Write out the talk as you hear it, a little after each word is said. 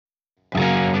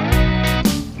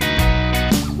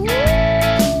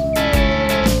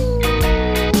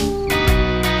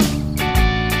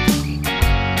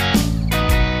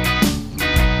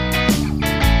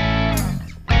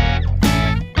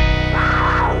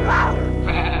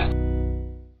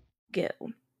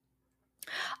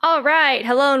All right.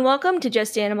 Hello and welcome to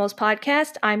Just Animals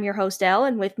Podcast. I'm your host, Elle,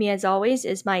 and with me, as always,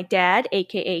 is my dad,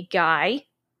 aka Guy.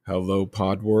 Hello,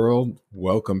 Pod World.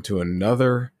 Welcome to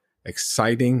another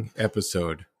exciting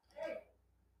episode.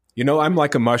 You know, I'm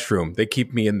like a mushroom. They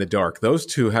keep me in the dark. Those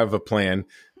two have a plan,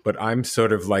 but I'm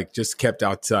sort of like just kept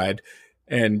outside.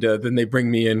 And then they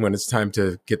bring me in when it's time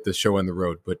to get the show on the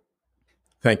road. But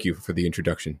thank you for the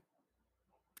introduction.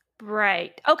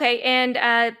 Right. Okay. And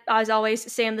as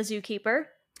always, Sam the zookeeper.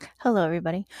 Hello,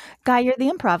 everybody. Guy, you're the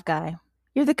improv guy.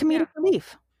 You're the comedic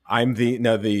relief. I'm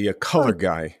the color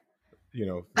guy. You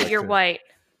know, But you're white.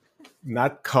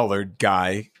 Not colored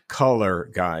guy,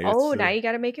 color guy. Oh, now you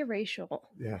got to make it racial.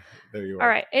 Yeah, there you are. All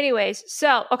right. Anyways,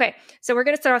 so we're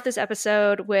going to start off this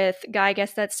episode with Guy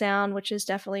Guess That Sound, which is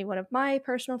definitely one of my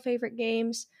personal favorite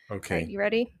games. Okay. Right, you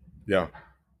ready? Yeah.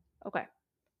 Okay.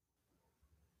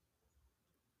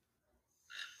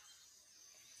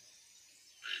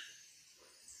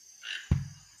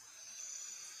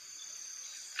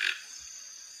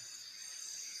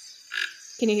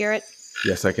 Can you hear it?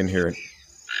 Yes, I can hear it.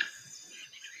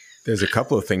 There's a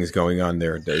couple of things going on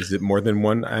there. Is it more than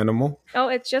one animal? Oh,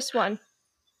 it's just one.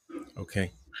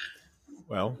 Okay.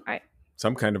 Well, all right.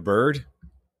 Some kind of bird.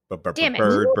 Damn it.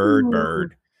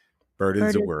 Bird. Bird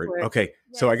is a word. Okay.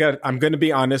 Yes. So I'm going to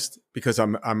be honest because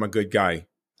I'm a good guy.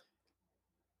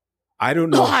 I don't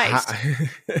know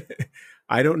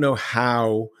I don't know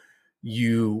how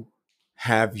you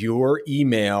have your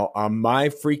email on my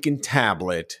freaking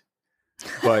tablet,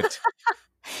 but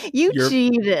you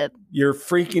cheated. Your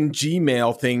freaking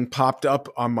Gmail thing popped up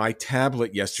on my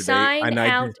tablet yesterday. Sign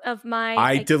out of my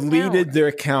account. Deleted the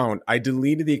account. I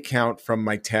deleted the account from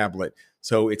my tablet.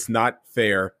 So it's not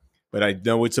fair, but I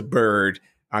know it's a bird.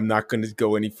 I'm not going to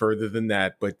go any further than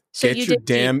that, but get your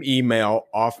damn email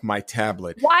off my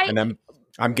tablet. Why? And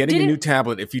I'm getting a new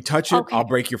tablet. If you touch it, okay. I'll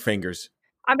break your fingers.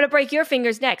 I'm going to break your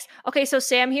fingers next. Okay, so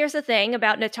Sam, here's the thing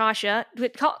about Natasha.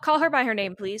 Call her by her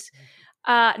name, please.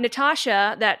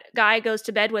 Natasha, that Guy goes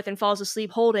to bed with and falls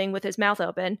asleep holding with his mouth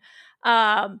open.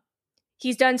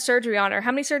 He's done surgery on her.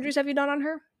 How many surgeries have you done on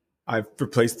her? I've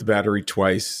replaced the battery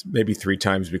twice, maybe 3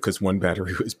 times because one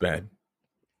battery was bad.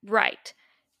 Right.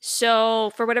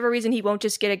 So for whatever reason, he won't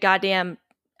just get a goddamn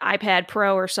iPad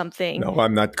Pro or something. No,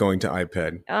 I'm not going to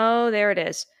iPad. Oh, there it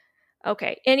is.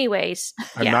 Okay. Anyways.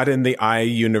 I'm not in the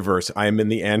universe. I'm in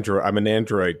the Android. I'm an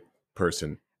Android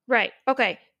person. Right.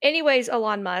 Okay. Anyways,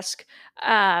 Elon Musk.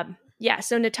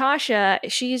 So Natasha,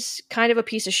 she's kind of a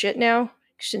piece of shit now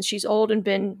since she's old and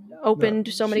been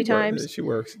opened so many times. She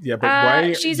works. Yeah, but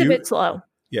why? She's a bit slow.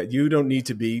 Yeah, you don't need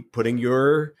to be putting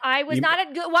your... I was not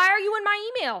a good... Why are you in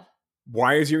my email?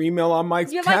 Why is your email on my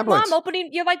tablet?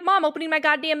 You're like mom opening my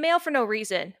goddamn mail for no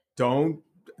reason. Don't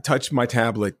touch my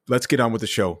tablet. Let's get on with the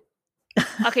show.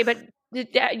 Okay, but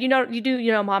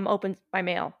mom opens my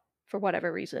mail for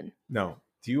whatever reason. No.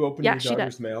 Do you open your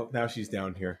daughter's mail? Now she's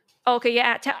down here. Okay,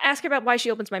 yeah. Ask her about why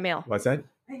she opens my mail. What's that?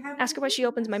 Ask her why she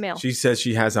opens my mail. She says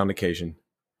she has on occasion.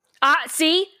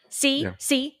 See?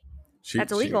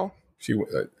 That's illegal. You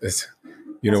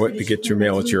know what? To get your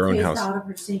mail at your own house. Out of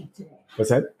her sink today.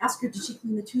 What's that? Ask her, did she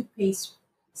clean the toothpaste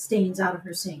stains out of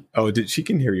her sink? Oh, she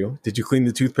can hear you. Did you clean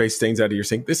the toothpaste stains out of your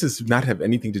sink? This does not have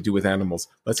anything to do with animals.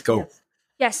 Let's go.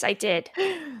 Yes, I did.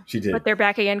 She did. But they're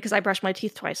back again because I brush my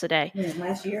teeth twice a day.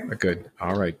 Last year? Good.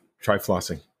 All right. Try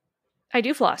flossing. I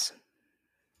do floss.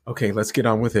 Okay, let's get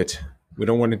on with it. We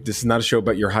don't want to... This is not a show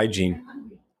about your hygiene.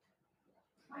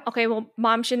 Okay, well,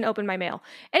 mom shouldn't open my mail.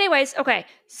 Anyways, okay.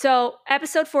 So,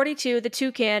 episode 42, the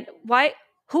toucan.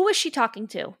 Who was she talking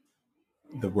to?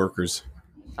 The workers.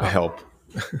 The help.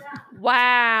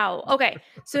 Wow. Okay.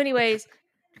 So, anyways...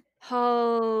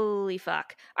 Holy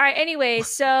fuck. All right. Anyway,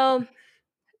 so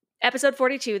episode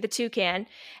 42, the toucan,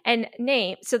 and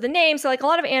name. So the name, like a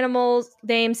lot of animals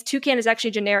names, toucan is actually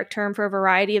a generic term for a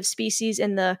variety of species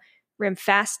in the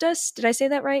Rhimphaestus. Did I say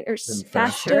that right? Or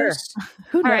Rhimphaestus? Sure.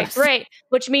 Who knows? All right, great.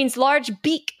 Which means large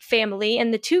beak family.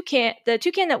 And the toucan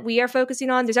that we are focusing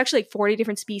on, there's actually like 40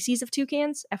 different species of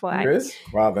toucans. FYI. There is?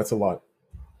 Wow, that's a lot.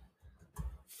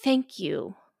 Thank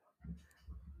you.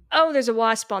 Oh, there's a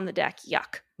wasp on the deck.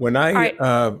 Yuck. When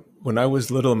I was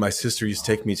little, my sister used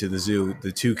to take me to the zoo.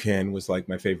 The toucan was like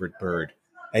my favorite bird.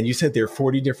 And you said there are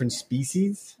 40 different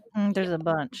species? There's a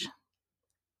bunch.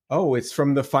 Oh, it's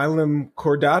from the phylum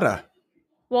Chordata.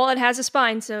 Well, it has a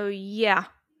spine, so yeah.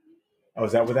 Oh,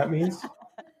 is that what that means?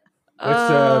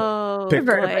 What's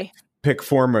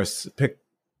Picformus?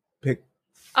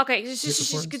 Okay.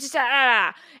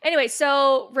 Anyway,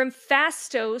 so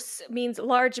Rhimphaestus means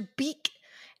large beak.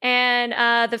 And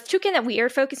the toucan that we are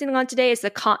focusing on today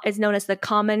is known as the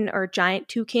common or giant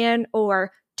toucan,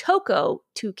 or Toko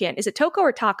toucan. Is it Toko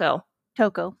or Taco?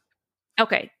 Toko.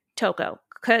 Okay, Toko.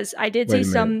 Because I did Wait see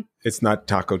a some. minute. It's not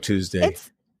Taco Tuesday.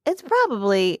 It's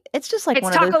probably just like It's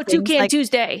one Taco of those things, Toucan like,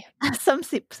 Tuesday.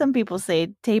 some people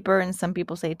say taper and some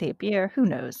people say tapir. Who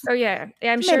knows? Oh yeah,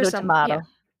 I'm Tomato, sure some. tomato. Yeah.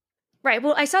 Right.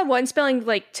 Well, I saw one spelling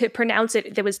like to pronounce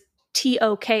it. There was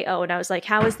Toko, and I was like,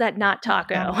 how is that not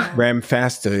taco?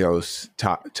 Ramfastios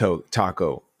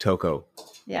Taco Toko.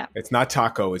 Yeah, It's not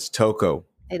taco. It's Toko.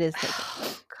 it is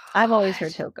Toko. I've always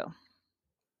heard Toko.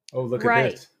 Oh, look Right.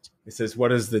 at this. It says,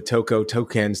 "What is the Toko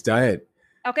toucan's diet?"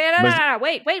 Okay, no.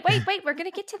 Wait. We're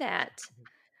gonna get to that.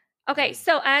 Okay,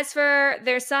 so as for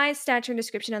their size, stature, and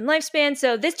description and lifespan,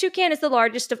 so this toucan is the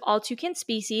largest of all toucan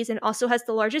species and also has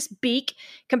the largest beak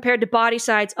compared to body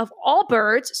size of all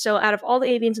birds. So out of all the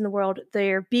avians in the world,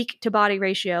 their beak to body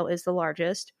ratio is the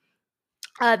largest.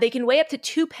 They can weigh up to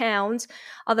 2 pounds,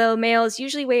 although males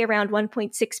usually weigh around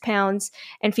 1.6 pounds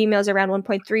and females around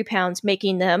 1.3 pounds,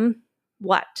 making them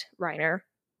what, Reiner?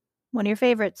 One of your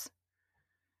favorites.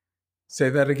 Say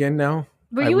that again now.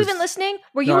 Were I you was- even listening?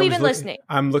 Were No, you I was even looking- listening?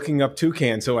 I'm looking up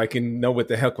toucan so I can know what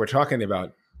the heck we're talking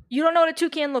about. You don't know what a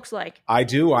toucan looks like. I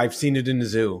do. I've seen it in the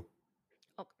zoo.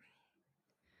 Oh.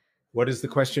 What is the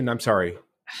question? I'm sorry.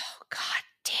 Oh, God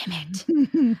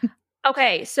damn it.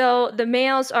 Okay, so the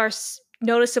males are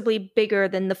noticeably bigger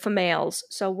than the females.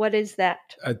 So what is that?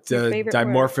 Your favorite word?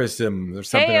 Dimorphism or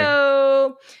something like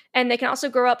Heyo! And they can also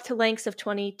grow up to lengths of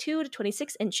 22 to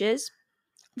 26 inches.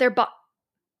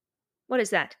 What is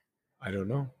that? I don't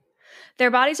know.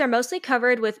 Their bodies are mostly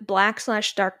covered with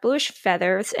black/dark bluish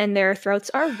feathers, and their throats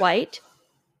are white.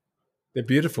 They're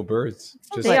beautiful birds.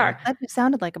 They are. That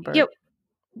sounded like a bird. Yep.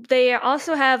 They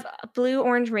also have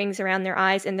blue-orange rings around their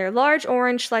eyes, and their large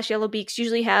orange/yellow beaks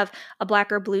usually have a black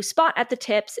or blue spot at the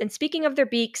tips. And speaking of their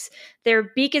beak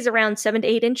is around 7 to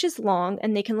 8 inches long,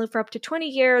 and they can live for up to 20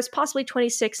 years, possibly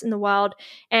 26 in the wild.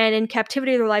 And in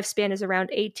captivity, their lifespan is around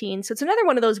 18. So it's another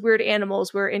one of those weird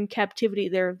animals where in captivity,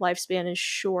 their lifespan is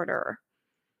shorter.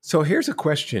 So here's a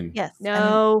question. Yes.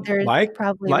 No. and there's Like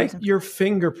probably a like reason for your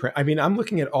fingerprint. I mean, I'm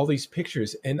looking at all these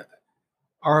pictures, and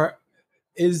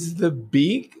is the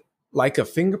beak like a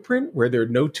fingerprint where there are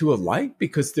no two alike?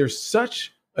 Because there's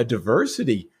such a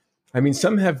diversity. I mean,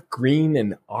 some have green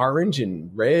and orange and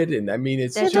red, and I mean,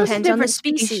 it's That just depends on the different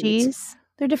species.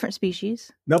 They're different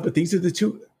species. no. But these are the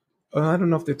two. I don't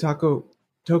know if they're Toko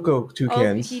Oh,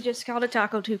 toucans. he just called a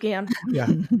taco toucan. Yeah,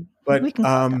 We but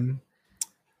can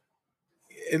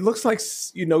it looks like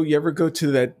you ever go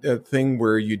to that thing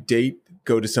where you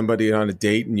go to somebody on a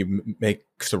date and you make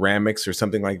ceramics or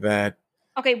something like that.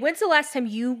 Okay, when's the last time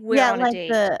you went on a like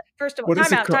date? the First of all, What is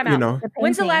time it out. called? You know,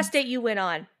 When's the painting. last date you went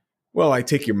on? well, I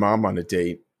take your mom on a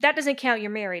date. That doesn't count.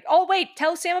 You're married. Oh, wait.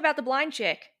 Tell Sam about the blind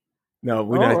chick. No,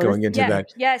 we're Oh, not going into Yes, that.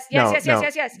 yes, No,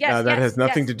 yes. No, that has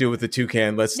nothing to do with the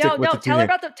toucan. Let's stick No, with no. the Tell her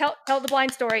toucan. about tell the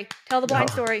blind story. Tell the blind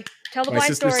No. story. Tell the My blind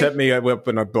sister story. set me up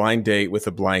on a blind date with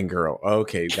a blind girl.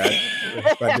 Okay,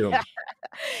 that boom.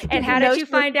 And how know did she you was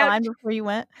find out? blind before you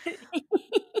went?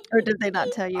 Or did they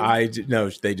not tell you? No,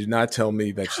 they did not tell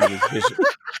me that she was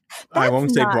I That's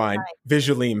won't say not blind,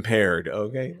 visually impaired.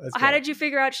 Okay, let's How go. did you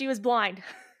figure out she was blind?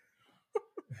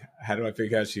 How do I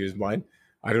figure out she was blind?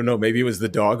 I don't know. Maybe it was the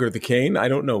dog or the cane. I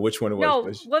don't know which one it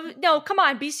was. No, but no. Come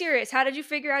on, be serious. How did you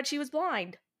figure out she was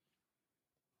blind?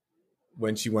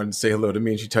 when she wanted to say hello to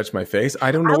me and she touched my face,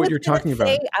 I don't know what you're talking about.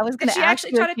 I was going Did to she ask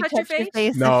actually you try if to you touch your touched your face?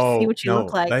 face No, to see what you no,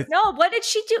 look like. that- No. What did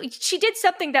she do? She did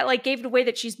something that like gave it away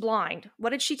that she's blind. What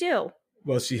did she do?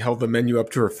 Well, she held the menu up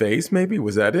to her face. Maybe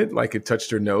was that it? Like it touched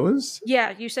her nose?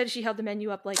 Yeah, you said she held the menu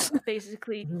up like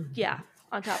basically, yeah,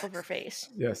 on top of her face.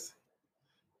 Yes.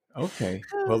 Okay.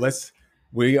 Well, listen,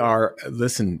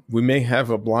 we may have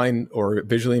a blind or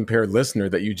visually impaired listener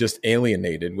that you just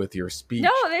alienated with your speech.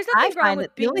 No, there's I nothing wrong find with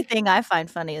it, the only thing I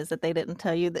find funny is that they didn't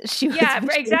tell you that she was. Yeah,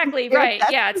 visually exactly, impaired. right.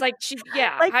 That's- Yeah, it's like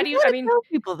Like, how do you? gotta I mean, tell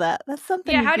people that. That's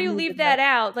something. yeah, how can do you leave that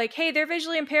out? Like, hey, they're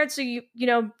visually impaired, so there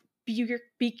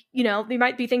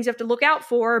might be things you have to look out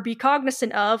for or be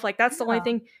cognizant of. Like that's the only Yeah.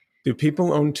 thing. Do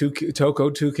people own Toko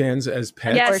toucans as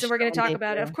pets? Yes, course and we're going to they talk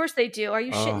about it. do. Of course they do. Are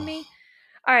you Oh. shitting me?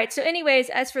 All right. So, anyways,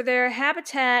 as for their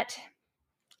habitat,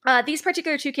 these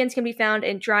particular toucans can be found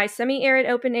in dry, semi-arid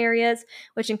open areas,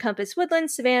 which encompass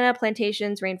woodlands, savanna,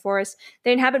 plantations, rainforests.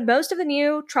 They inhabit most of the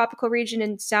new tropical region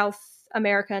in South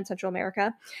America and Central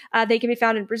America. They can be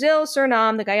found in Brazil,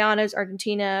 Suriname, the Guyanas,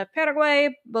 Argentina,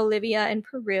 Paraguay, Bolivia, and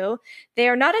Peru. They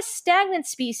are not a stagnant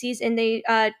species, and they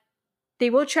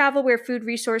will travel where food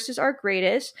resources are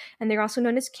greatest, and they're also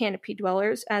known as canopy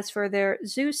dwellers. As for their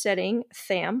zoo setting,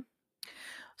 Tham.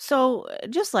 So,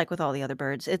 just like with all the other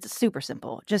birds, it's super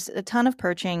simple. Just a ton of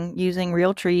perching using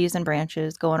real trees and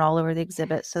branches going all over the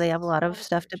exhibit. So they have a lot of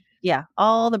stuff to, yeah,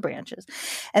 all the branches.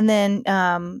 And then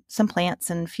some plants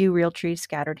and a few real trees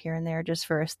scattered here and there just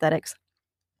for aesthetics.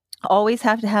 Always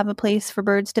have to have a place for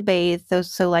birds to bathe.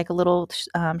 So like a little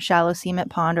shallow cement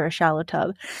pond or a shallow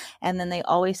tub. And then they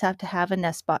always have to have a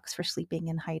nest box for sleeping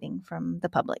and hiding from the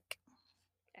public.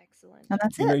 Excellent. And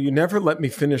that's You know, it. you never let me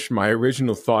finish my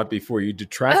original thought before you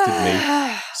detracted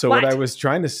me. So what I was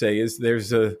trying to say is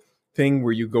there's a thing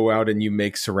where you go out and you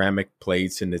make ceramic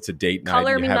plates and it's a date night.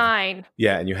 Color and me you have, mine.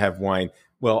 Yeah, and you have wine.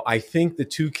 Well, I think the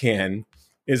toucan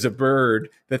is a bird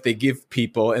that they give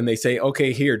people and they say,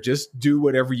 okay, here, just do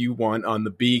whatever you want on the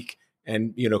beak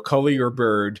and, you know, color your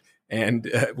bird and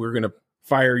we're going to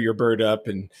fire your bird up.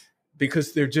 And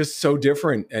because they're just so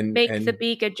different. And Make the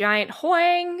beak a giant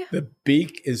hoing. the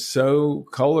beak is so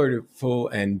colorful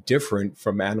and different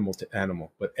from animal to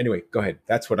animal. But anyway, go ahead.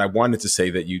 That's what I wanted to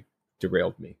say that you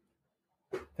derailed me.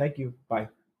 Thank you. Bye.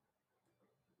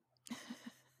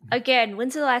 Again,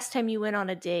 when's the last time you went on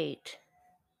a date?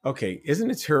 Okay, isn't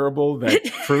it terrible that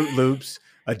Fruit Loops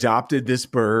adopted this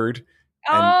bird?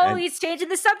 Oh, he's changing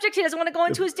the subject. He doesn't want to go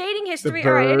into his dating history.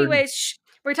 All right, bird- anyways,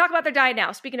 we're talking about their diet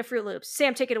now. Speaking of Fruit Loops.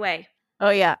 Sam, take it away. Oh,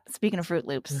 yeah. Speaking of Fruit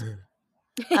Loops.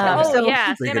 Oh,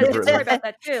 yeah. Speaking Sam of has a Fruit story Loops. about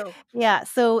that, too. Yeah,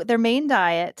 so their main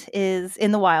diet is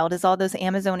in the wild is all those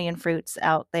Amazonian fruits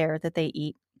out there that they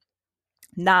eat,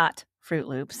 not Fruit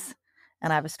Loops.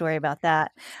 And I have a story about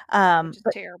that. Which is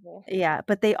terrible. Yeah,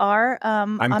 but they are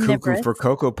I'm omnivorous. cuckoo for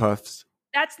Cocoa Puffs.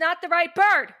 That's not the right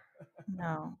bird.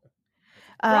 No.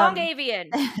 Wrong avian.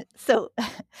 So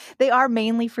they are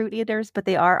mainly fruit eaters, but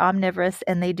they are omnivorous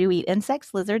and they do eat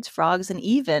insects, lizards, frogs, and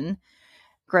even,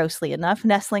 grossly enough,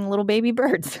 nestling little baby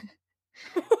birds.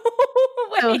 Wait,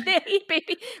 So- they eat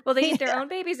baby. Well, they eat their own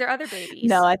babies or other babies?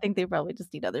 No, I think they probably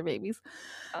just eat other babies.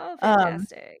 Oh,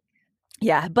 fantastic.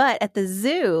 Yeah, but at the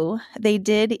zoo, they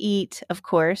did eat, of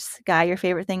course, Guy, your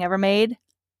favorite thing ever made?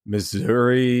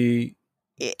 Missouri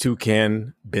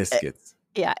toucan biscuits.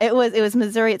 Yeah, it was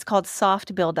Missouri. It's called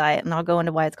soft bill diet, and I'll go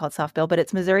into why it's called soft bill, but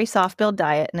it's Missouri soft bill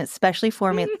diet, and it's specially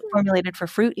formulated for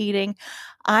fruit eating,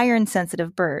 iron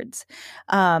sensitive birds.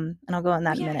 And I'll go on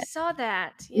that in a I minute. saw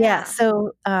that. Yeah.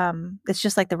 So it's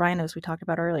just like the rhinos we talked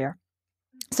about earlier.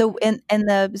 So in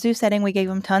the zoo setting, we gave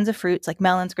them tons of fruits like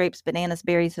melons, grapes, bananas,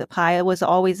 berries. Papaya was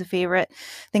always a favorite.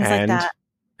 Things like that.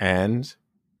 And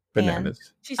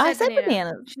bananas. She said I said banana.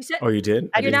 bananas. She said, Oh, you did?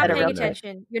 I you're just not said it paying real quick.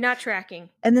 attention. You're not tracking.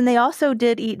 And then they also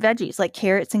did eat veggies like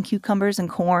carrots and cucumbers and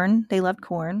corn. They loved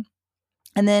corn.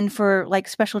 And then for like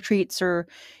special treats or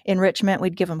enrichment,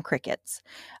 we'd give them crickets.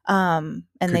 And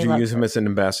Could they you loved use them it. as an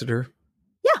ambassador?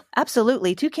 Yeah,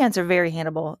 absolutely. Toucans are very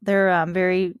handleable. They're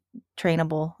very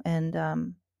trainable and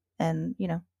you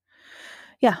know,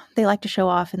 yeah, they like to show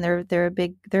off and they're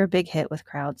a big hit with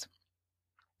crowds.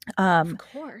 Of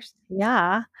course.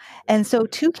 Yeah. And so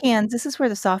toucans, this is where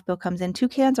the soft bill comes in.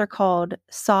 Toucans are called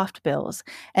soft bills,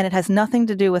 and it has nothing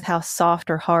to do with how soft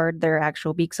or hard their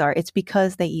actual beaks are. It's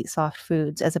because they eat soft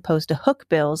foods as opposed to hook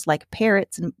bills like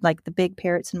parrots and like the big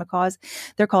parrots and macaws.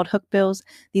 They're called hook bills.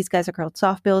 These guys are called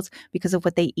soft bills because of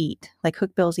what they eat. Like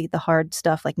hook bills eat the hard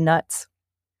stuff like nuts.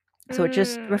 So it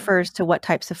just refers to what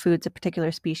types of foods a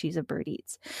particular species of bird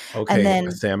eats. Okay,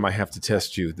 then- Sam, I have to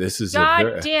test you. This is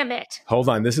God damn it. Hold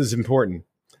on, this is important.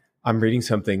 I'm reading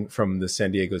something from the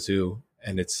San Diego Zoo,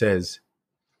 and it says,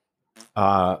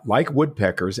 like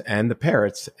woodpeckers and the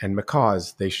parrots and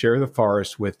macaws, they share the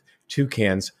forest with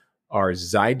toucans are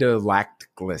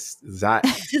Zydolactylus.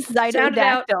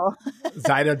 Zydodactyl.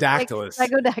 Zydodactylus.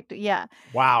 Zygodactyl, yeah.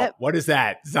 Wow, what is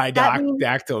that?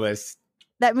 Zydodactylus.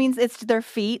 That means it's their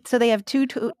feet. So they have two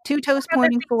toes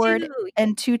pointing forward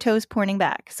and two toes pointing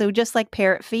back. So just like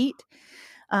parrot feet,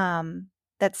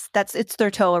 it's their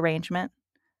toe arrangement.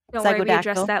 Don't worry, we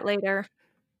address Zygodactyl. that later.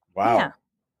 Wow. Yeah.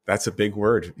 That's a big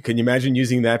word. Can you imagine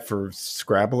using that for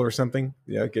Scrabble or something?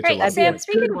 Yeah, get Hey, you a lot of Sam, points.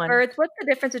 speaking Good of one. birds, what's the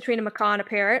difference between a macaw and a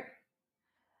parrot?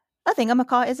 Nothing. A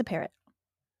macaw is a parrot.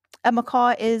 A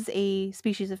macaw is a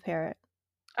species of parrot.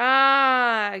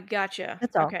 Ah, gotcha.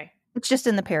 That's all. Okay. It's just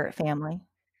in the parrot family.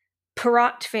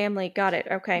 Parrot family. Got it.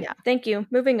 Okay. Yeah. Thank you.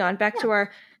 Moving on. Back to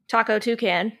our Taco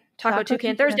Toucan. Taco Toucan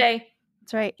Toucan. Thursday.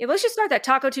 That's right. Yeah, let's just start that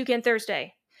Taco Toucan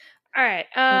Thursday. All right.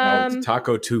 No, it's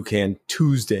Taco Toucan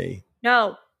Tuesday.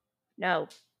 No.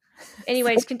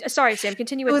 Anyways, sorry, Sam.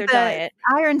 Continue with So their the diet.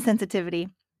 iron sensitivity.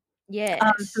 Yes.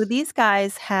 So these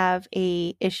guys have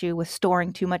a issue with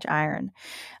storing too much iron.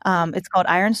 It's called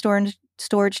iron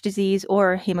storage disease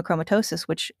or hemochromatosis,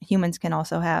 which humans can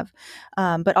also have.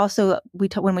 But also,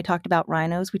 when we talked about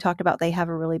rhinos, we talked about they have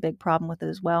a really big problem with it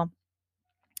as well.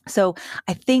 So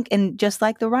I think, and just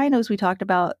like the rhinos we talked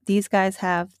about, these guys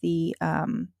have the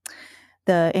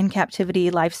in captivity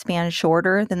lifespan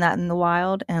shorter than that in the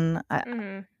wild, and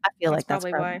I feel like that's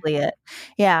probably why. probably it.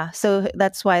 Yeah, so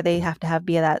that's why they have to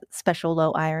be that special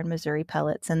low iron Missouri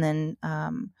pellets. And then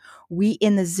we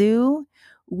in the zoo,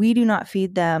 we do not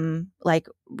feed them like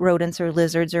rodents or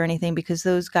lizards or anything because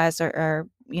those guys are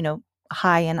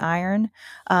high in iron.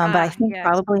 But I think yes.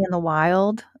 probably in the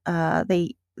wild,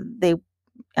 they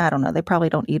I don't know, they probably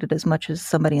don't eat it as much as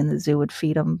somebody in the zoo would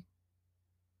feed them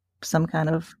some kind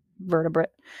of vertebrate.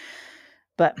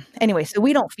 But anyway, so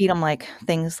we don't feed them like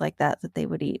things like that they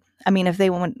would eat. I mean, if they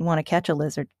want to catch a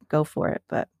lizard, go for it,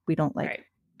 but we don't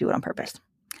do it on purpose.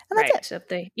 And that's it. So if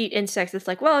they eat insects, it's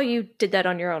like, well, you did that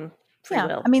on your own free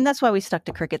will. I mean, that's why we stuck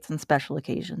to crickets on special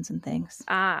occasions and things.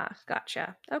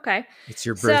 Gotcha. Okay. It's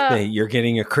your birthday. You're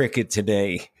getting a cricket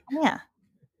today. Yeah.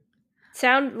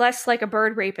 Sound less like a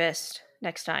bird rapist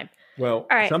next time. Well,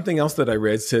 something else that I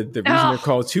read said the reason they're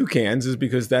called toucans is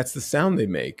because that's the sound they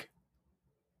make.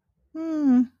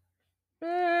 Toucan?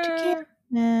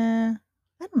 I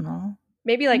don't know.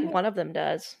 Maybe like one of them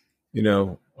does.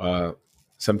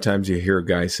 Sometimes you hear a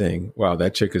guy saying, wow,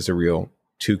 that chick is a real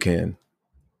toucan.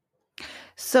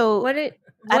 So I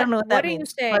don't know what that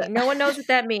means. What are you saying? No one knows what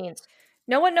that means.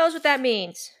 No one knows what that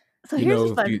means. So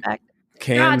here's a fun fact.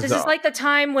 God, this is like the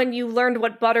time when you learned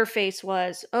what Butterface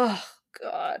was. Oh,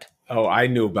 God. Oh, I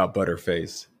knew about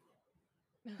Butterface.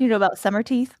 You know about summer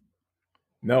teeth?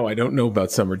 No, I don't know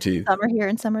about summer teeth. Summer here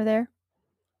and summer there.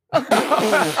 I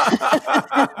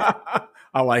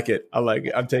like it.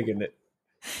 I'm taking it.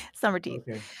 Summer teeth.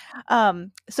 Okay.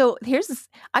 So here's this.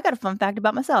 I got a fun fact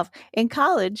about myself. In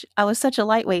college, I was such a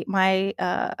lightweight. My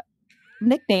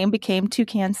nickname became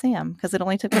Toucan Sam because it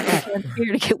only took me a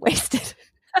year to get wasted.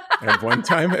 And one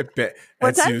time at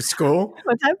zoo school?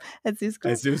 One time at zoo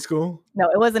school? At zoo school? No,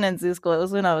 it wasn't in zoo school. It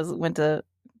was when I went to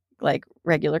like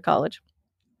regular college.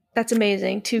 That's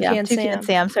amazing. Toucan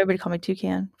Sam. So everybody called me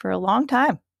Toucan for a long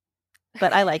time.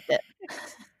 But I liked it.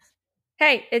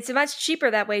 Hey, it's much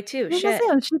cheaper that way too. Shit.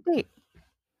 It's cheap date.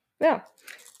 Yeah.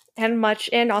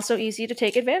 And also easy to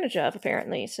take advantage of,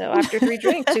 apparently. So after 3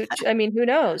 drinks, I mean, who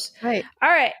knows? Right. All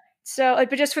right. So,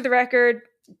 but just for the record,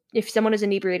 if someone is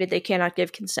inebriated, they cannot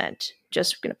give consent.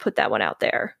 Just going to put that one out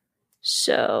there.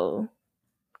 So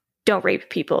don't rape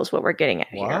people is what we're getting at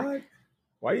here.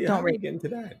 Why are you getting into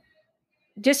that?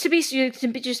 Just to be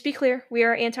clear, we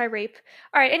are anti-rape.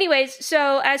 All right. Anyways,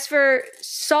 so as for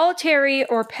solitary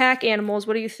or pack animals,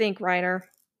 what do you think, Reiner?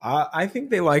 I think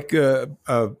they like a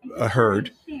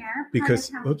herd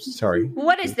because. Oops, sorry.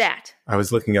 What is that? I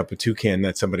was looking up a toucan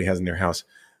that somebody has in their house.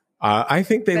 I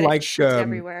think they like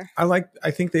everywhere.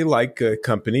 I think they like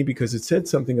company because it said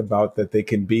something about that they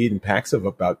can be in packs of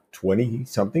about 20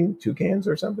 something toucans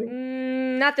or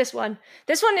something. Not this one.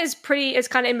 This one is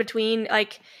kind of in between.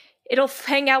 Like it'll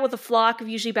hang out with a flock of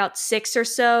usually about 6 or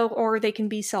so, or they can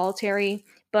be solitary.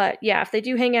 But yeah, if they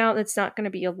do hang out, it's not going to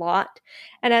be a lot.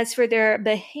 And as for their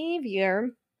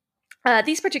behavior,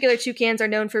 these particular toucans are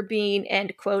known for being,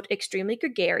 end quote, extremely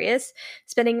gregarious,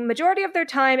 spending the majority of their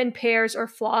time in pairs or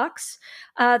flocks.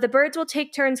 The birds will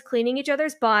take turns cleaning each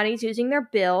other's bodies using their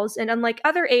bills, and unlike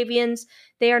other avians,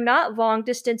 they are not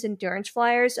long-distance endurance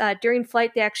flyers. During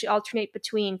flight, they actually alternate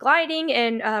between gliding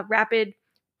and rapid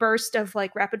burst of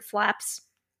rapid flaps.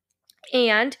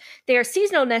 And they are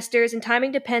seasonal nesters, and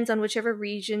timing depends on whichever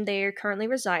region they are currently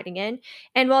residing in.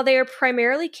 And while they are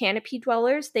primarily canopy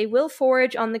dwellers, they will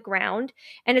forage on the ground.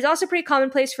 And it's also pretty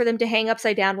commonplace for them to hang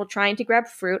upside down while trying to grab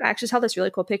fruit. I actually saw this really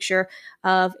cool picture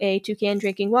of a toucan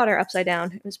drinking water upside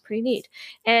down. It was pretty neat.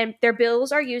 And their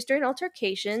bills are used during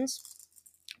altercations.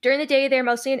 During the day, they're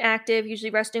mostly inactive, usually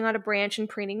resting on a branch and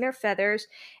preening their feathers.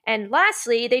 And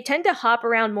lastly, they tend to hop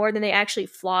around more than they actually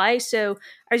fly. So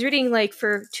I was reading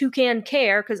for toucan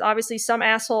care, because obviously some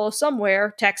asshole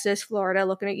somewhere, Texas, Florida,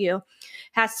 looking at you,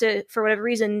 has to, for whatever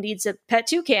reason, needs a pet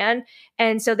toucan.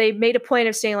 And so they made a point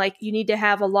of saying you need to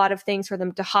have a lot of things for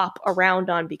them to hop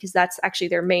around on, because that's actually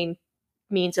their main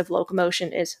means of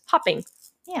locomotion is hopping.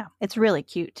 Yeah, it's really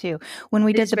cute too. When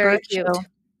we did the bird show,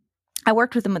 I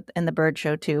worked with them in the bird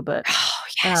show too, but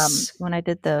when I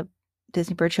did the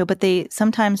Disney bird show, but they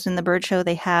sometimes in the bird show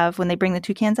when they bring the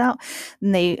toucans out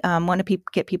and they want to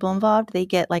get people involved, they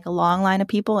get a long line of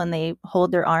people and they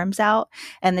hold their arms out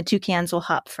and the toucans will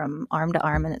hop from arm to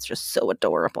arm and it's just so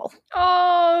adorable.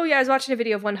 Oh yeah, I was watching a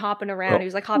video of one hopping around. He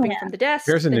was hopping from the desk.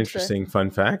 Here's an interesting fun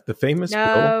fact. The famous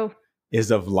bill is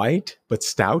of light but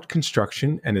stout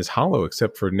construction and is hollow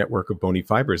except for a network of bony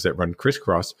fibers that run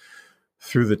crisscross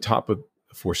through the top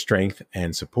for strength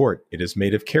and support. It is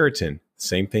made of keratin, the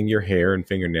same thing your hair and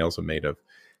fingernails are made of.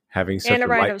 having such And a a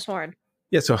light. rhino's horn.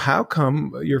 Yeah. So how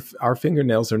come our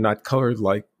fingernails are not colored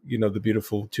like, the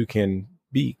beautiful toucan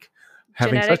beak?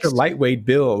 Having such a Genetics. lightweight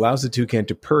bill allows the toucan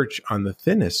to perch on the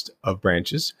thinnest of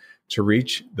branches to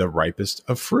reach the ripest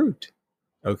of fruit.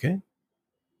 Okay.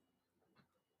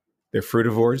 They're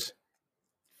frutivores.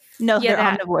 No, Yeah, they're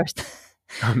that.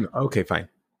 omnivores. Okay, fine.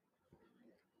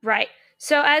 Right.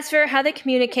 So, as for how they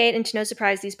communicate, and to no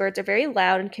surprise, these birds are very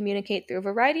loud and communicate through a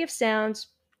variety of sounds,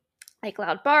 like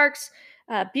loud barks,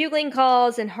 bugling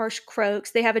calls, and harsh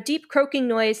croaks. They have a deep croaking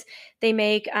noise they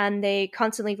make, and they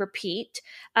constantly repeat.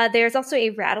 There's also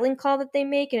a rattling call that they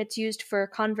make, and it's used for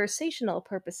conversational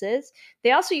purposes.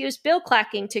 They also use bill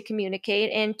clacking to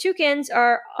communicate, and toucans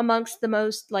are amongst the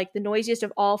most, like, the noisiest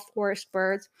of all forest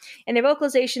birds, and their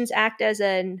vocalizations act as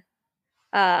an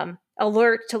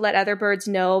alert to let other birds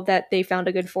know that they found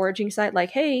a good foraging site, like,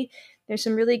 hey, there's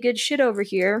some really good shit over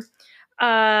here.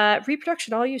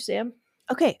 Reproduction, all you, Sam.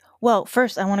 Okay. Well,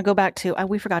 first I want to go back to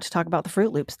we forgot to talk about the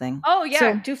Fruit Loops thing. Oh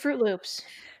yeah, do Fruit Loops.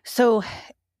 So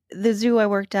the zoo I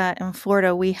worked at in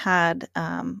Florida, we had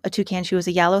a toucan. She was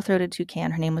a yellow-throated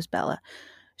toucan. Her name was Bella.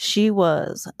 She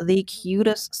was the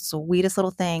cutest, sweetest little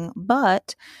thing.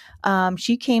 But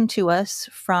she came to us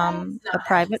from a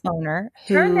private owner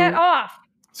Turn that off.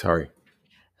 Sorry.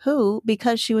 Who,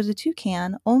 because she was a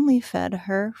toucan, only fed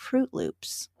her Fruit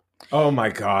Loops. Oh my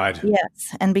God.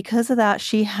 Yes, and because of that,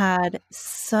 she had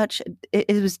such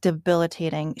it was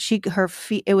debilitating. Her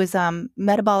feet, it was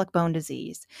metabolic bone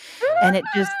disease, and it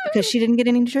just because she didn't get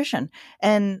any nutrition,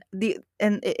 and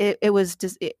it was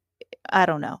just I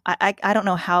don't know. I don't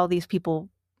know how these people.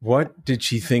 What did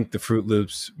she think the Fruit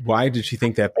Loops? Why did she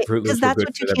think that Fruit Loops were Because that's good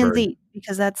what for the toucans bird? eat.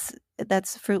 Because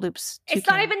that's Fruit Loops. It's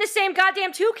not even the same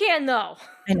goddamn toucan, though.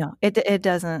 I know it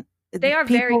doesn't. They are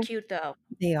very cute, though.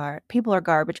 They are. People are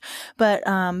garbage. But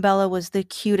Bella was the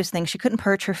cutest thing. She couldn't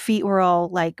perch. Her feet were all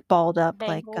like balled up,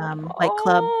 like club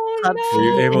no. feet. Were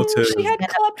you able to? She had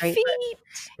club straight, feet.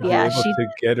 Were Yeah, you able to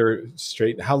get her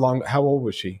straight? How old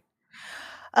was she?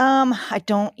 I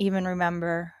don't even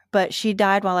remember, but she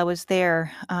died while I was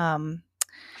there.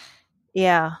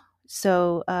 Yeah.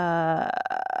 So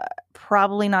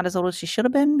probably not as old as she should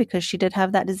have been because she did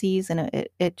have that disease and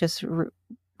it just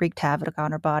wreaked havoc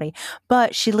on her body.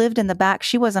 But she lived in the back.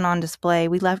 She wasn't on display.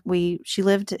 She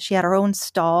had her own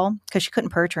stall because she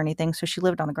couldn't perch or anything. So she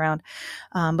lived on the ground.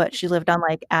 But she lived on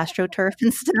like AstroTurf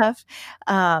and stuff.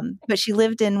 But she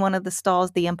lived in one of the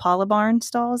stalls, the Impala Barn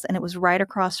stalls, and it was right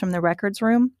across from the records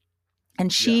room.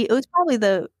 And she probably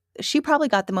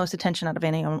got the most attention out of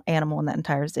any animal in that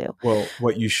entire zoo. Well,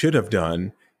 what you should have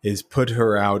done is put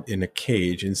her out in a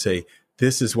cage and say,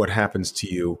 this is what happens to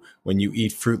you when you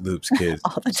eat Fruit Loops, kids.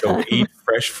 All the So time. eat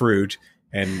fresh fruit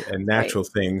and natural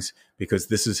things, because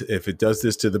if it does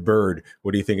this to the bird,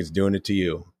 what do you think it's doing it to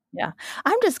you? Yeah.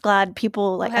 I'm just glad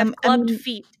people like have clubbed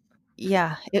feet.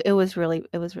 Yeah, it was really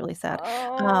sad.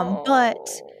 But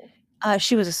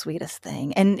she was the sweetest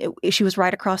thing. And she was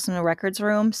right across from the records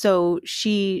room. So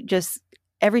she just,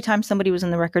 every time somebody was in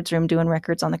the records room doing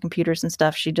records on the computers and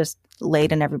stuff, she just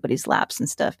laid in everybody's laps and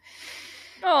stuff.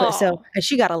 But so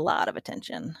she got a lot of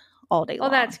attention all day long.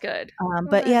 Oh, that's good.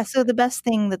 But yeah, so the best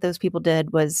thing that those people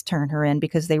did was turn her in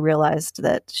because they realized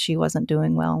that she wasn't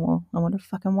doing well. Well, I wonder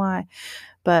fucking why.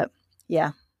 But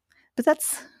yeah, but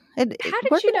that's it. How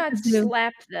did you not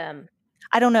slap them?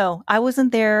 I don't know. I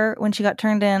wasn't there when she got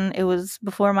turned in. It was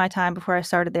before my time, before I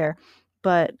started there.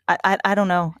 But I don't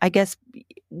know. I guess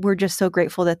we're just so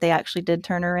grateful that they actually did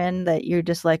turn her in that you're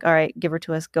just like, all right, give her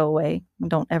to us, go away.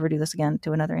 Don't ever do this again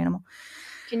to another animal.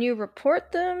 Can you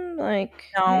report them? Like,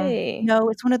 no,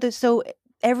 it's one of those. So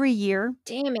every year,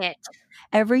 damn it,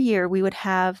 every year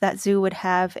that zoo would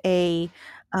have a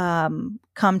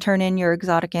come turn in your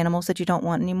exotic animals that you don't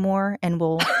want anymore, and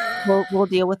we'll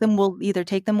deal with them. We'll either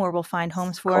take them or we'll find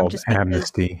homes for them. Just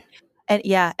amnesty.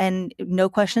 And no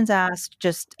questions asked.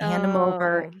 Just hand them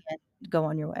over and go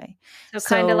on your way. So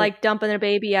kind of like dumping a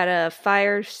baby at a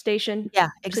fire station. Yeah,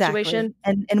 exactly. Situation.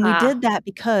 And we did that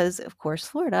because, of course,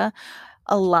 Florida,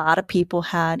 a lot of people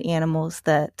had animals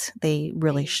that they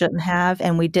really shouldn't have,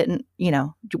 and we didn't.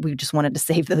 We just wanted to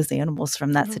save those animals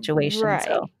from that situation. Right.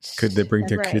 So. Could they bring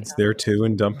their kids there too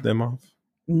and dump them off?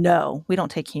 No, we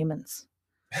don't take humans.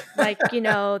 Like,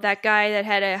 that guy that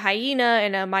had a hyena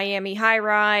in a Miami high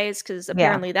rise, because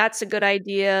apparently that's a good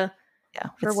idea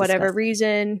for whatever disgusting.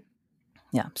 Reason.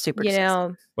 Yeah, super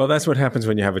disgusting. Well, that's what happens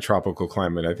when you have a tropical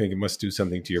climate. I think it must do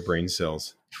something to your brain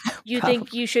cells. You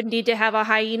think you should need to have a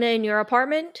hyena in your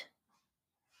apartment?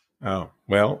 Oh,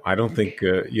 well, I don't think,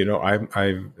 I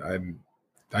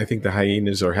think the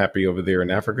hyenas are happy over there in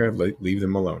Africa. Leave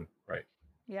them alone. Right.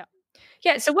 Yeah.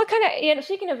 Yeah. So what kind of,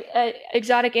 speaking of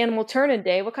exotic animal turn-in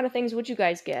day, what kind of things would you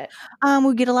guys get?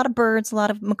 We get a lot of birds, a lot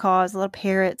of macaws, a lot of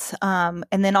parrots, and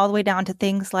then all the way down to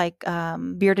things like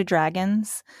bearded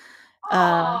dragons.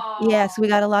 So we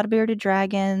got a lot of bearded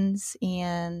dragons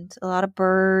and a lot of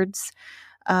birds,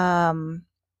 um,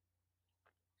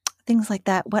 things like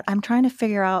that. What I'm trying to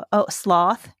figure out,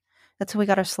 sloth. That's how we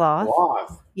got our sloth.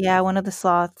 Sloth. Yeah, one of the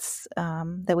sloths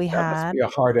that we That must had. be a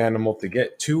hard animal to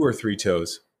get. 2 or 3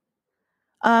 toes.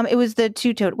 It was the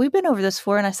two-toed. We've been over this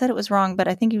before, and I said it was wrong, but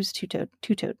I think he was two-toed.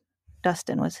 Two-toed.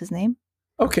 Dustin was his name.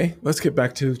 Okay, let's get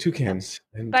back to toucans.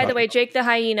 And By the way, Jake the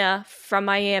hyena from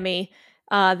Miami,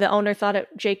 the owner thought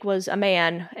Jake was a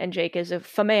man, and Jake is a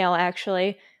female,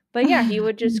 actually. But yeah, he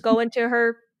would just go into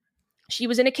her. She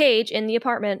was in a cage in the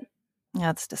apartment.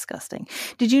 That's disgusting.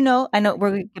 Did you know? I know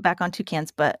we're going to get back on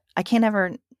toucans, but I can't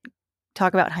ever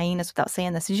talk about hyenas without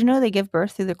saying this. Did you know they give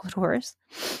birth through the clitoris?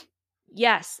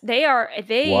 Yes, they are.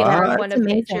 They What? are That's one of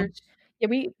amazing. nature's.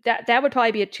 Yeah, that would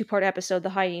probably be a 2-part episode, the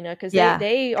hyena, because Yeah,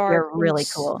 they are They're really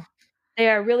cool. They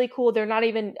are really cool. They're not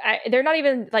even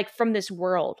like from this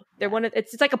world. They're one of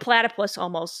it's like a platypus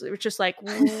almost. It's just like,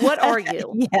 what are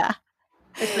you? Yeah.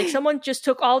 It's like someone just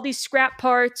took all these scrap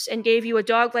parts and gave you a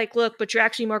dog-like look, but you're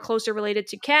actually more closer related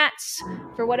to cats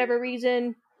for whatever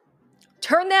reason.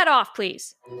 Turn that off,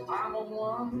 please.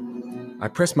 I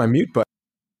pressed my mute button.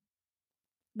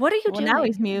 What are you Well, doing? now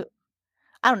he's mute.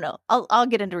 I don't know. I'll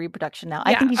get into reproduction now.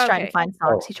 I Yeah, think he's trying okay. to find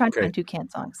songs. Oh, He's trying to okay. find toucan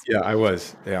songs. Yeah, I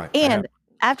was. Yeah. And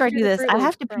after I Do do the this, Fruit I Loops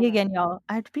have to pee promo. again, y'all.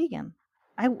 I have to pee again.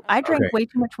 I drank Okay. way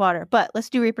too much water, but let's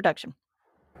do reproduction.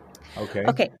 Okay.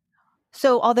 Okay.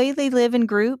 So although they live in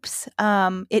groups,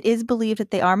 it is believed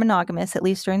that they are monogamous, at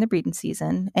least during the breeding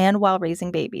season and while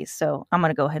raising babies. So I'm going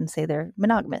to go ahead and say they're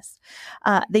monogamous.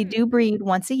 They do breed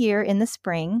once a year in the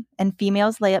spring, and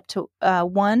females lay up to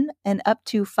 1 and up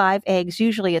to 5 eggs.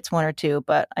 Usually it's 1 or 2,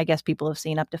 but I guess people have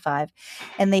seen up to 5.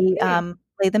 And they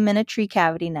lay them in a tree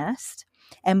cavity nest.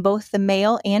 And both the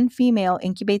male and female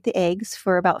incubate the eggs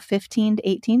for about 15 to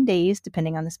 18 days,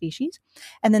 depending on the species.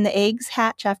 And then the eggs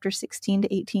hatch after 16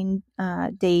 to 18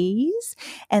 days.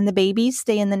 And the babies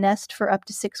stay in the nest for up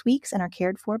to 6 weeks and are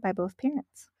cared for by both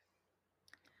parents.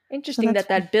 Interesting that's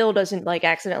that bill doesn't like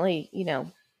accidentally,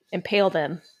 impale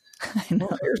them. I know.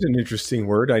 Well, here's an interesting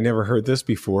word. I never heard this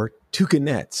before.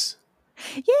 Toucanettes.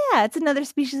 Yeah, it's another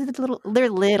species of they're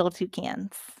little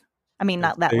toucans. I mean,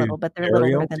 not that little, but they're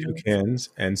Aerial littler than these. toucans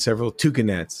and several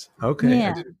toucanettes. Okay.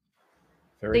 Yeah.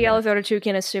 The yellow-throated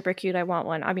toucan is super cute. I want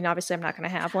one. I mean, obviously, I'm not going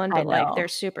to have one, I but like know. they're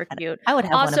super cute. I would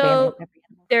have one of Also, every animal.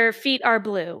 their feet are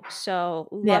blue, so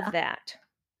love that.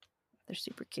 They're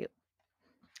super cute.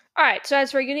 All right, so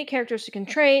as for unique characteristic and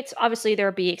traits, obviously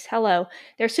their beaks. Hello.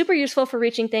 They're super useful for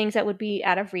reaching things that would be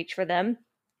out of reach for them.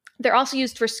 They're also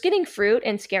used for skinning fruit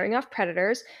and scaring off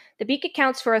predators. The beak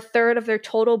accounts for 1/3 of their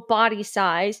total body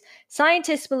size.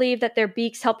 Scientists believe that their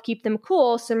beaks help keep them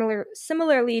cool,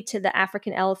 similarly to the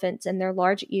African elephants and their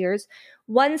large ears.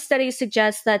 One study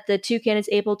suggests that the toucan is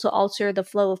able to alter the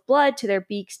flow of blood to their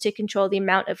beaks to control the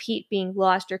amount of heat being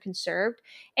lost or conserved.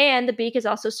 And the beak is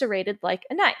also serrated like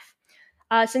a knife.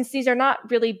 Since these are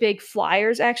not really big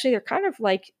flyers, actually, they're kind of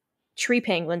like tree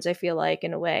penguins, I feel like,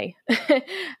 in a way.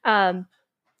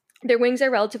 Their wings are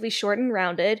relatively short and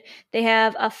rounded. They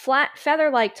have a flat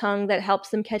feather-like tongue that helps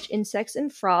them catch insects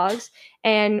and frogs.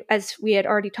 And as we had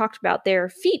already talked about, their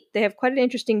feet, they have quite an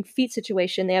interesting feet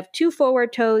situation. They have 2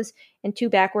 forward toes and 2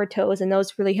 backward toes, and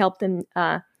those really help them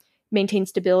maintain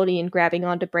stability in grabbing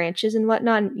onto branches and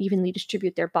whatnot, and evenly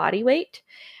distribute their body weight.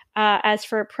 As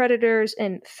for predators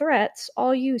and threats,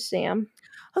 all you, Sam.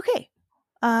 Okay.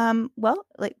 Well,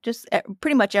 like just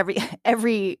pretty much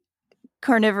every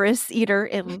carnivorous eater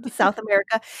in South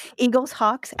America. Eagles,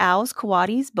 hawks, owls,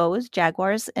 coatis, boas,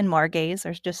 jaguars, and margays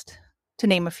are just to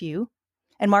name a few.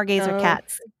 And margays are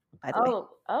cats, by the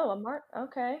way.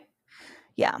 Okay.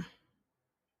 Yeah.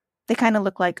 They kind of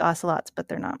look like ocelots, but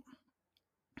they're not.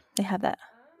 They have that.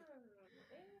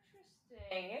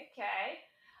 Interesting. Okay.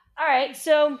 All right.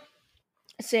 So,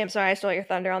 Sam, sorry, I stole your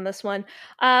thunder on this one.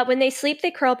 When they sleep, they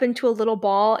curl up into a little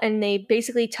ball, and they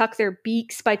basically tuck their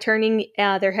beaks by turning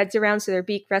their heads around so their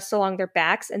beak rests along their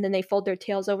backs, and then they fold their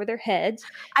tails over their heads.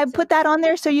 I put that on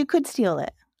there so you could steal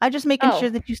it. I'm just making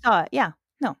sure that you saw it. Yeah.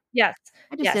 No. Yes.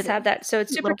 I just did have that. So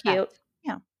it's super cute.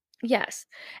 Yeah. Yes.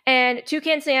 And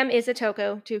Toucan Sam is a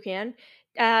Toco toucan.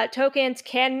 Toucans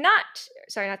cannot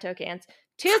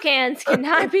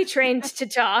be trained to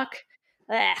talk.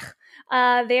 Ugh.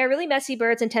 They are really messy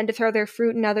birds and tend to throw their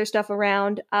fruit and other stuff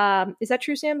around. Is that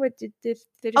true, Sam? Did they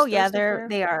just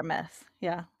they are a mess.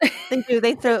 Yeah, they do.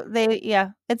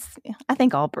 It's. I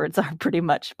think all birds are pretty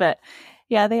much, but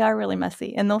Yeah, they are really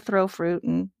messy, and they'll throw fruit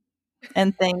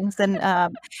and things, and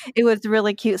it was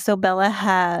really cute. So Bella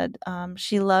had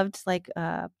she loved like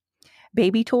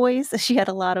baby toys. She had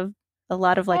a lot of like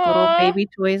little Aw. baby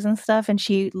toys and stuff, and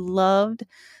she loved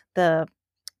the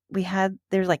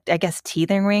there's like I guess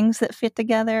teething rings that fit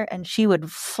together, and she would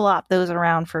flop those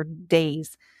around for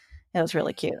days. It was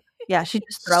really cute. Yeah, she'd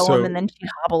just throw them, and So then she'd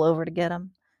hobble over to get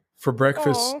them. for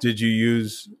breakfast, Aw. did you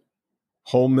use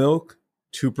whole milk,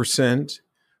 2%,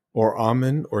 or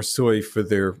almond or soy for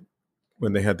their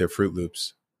when they had their Fruit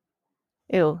Loops?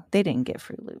 Ew, they didn't get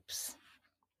Fruit Loops.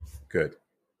 Good.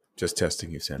 Just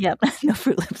testing you, Sam. Yep, no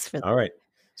Fruit Loops for them. All right.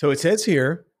 So it says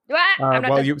here, I'm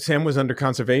not done. Sam was under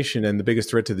conservation, and the biggest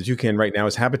threat to the toucan right now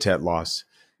is habitat loss.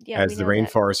 Yeah, As we the know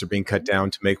that. rainforests are being cut down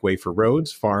to make way for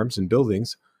roads, farms, and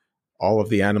buildings, all of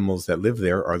the animals that live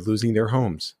there are losing their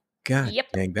homes. God Yep.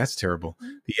 dang, that's terrible. The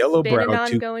Been an yellow-browed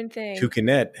ongoing thing.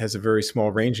 toucanet has a very small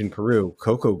range in Peru.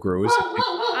 Cocoa growers.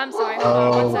 I'm sorry. Hold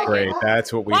on one Oh, second. great.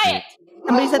 That's what we Quiet.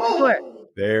 Somebody's at the door. do.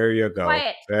 There you go.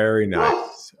 Quiet. Very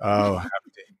nice. Oh,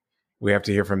 we have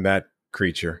to hear from that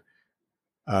creature.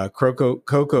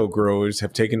 Cocoa growers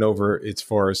have taken over its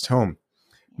forest home,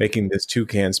 making this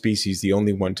toucan species the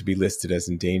only one to be listed as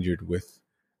endangered,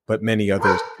 but many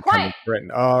others becoming Quiet.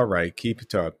 threatened. All right, keep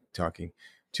talking.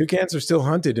 Toucans are still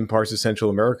hunted in parts of Central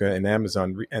America and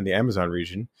the Amazon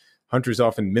region. Hunters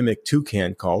often mimic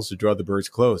toucan calls to draw the birds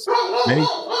close.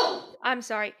 I'm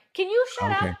sorry. Can you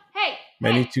shut Okay. up? Hey.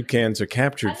 Many hey. toucans are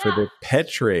captured for Enough. their pet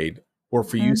trade or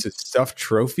for Mhm. use as stuffed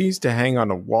trophies to hang on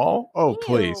a wall. Oh,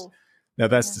 please. Ew. Now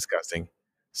that's Yeah. disgusting.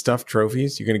 Stuffed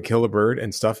trophies? You're going to kill a bird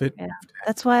and stuff it? Yeah.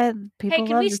 That's why people Hey,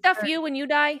 can love we this stuff bird. you when you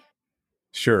die?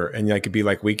 Sure. And I could be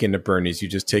like Weekend at Bernie's. You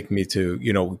just take me to,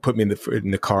 put me in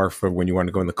the car for when you want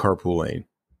to go in the carpool lane.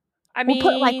 I We'll mean,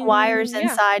 put like wires yeah.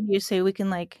 inside you so we can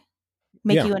like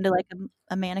make Yeah. you into like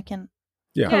a mannequin.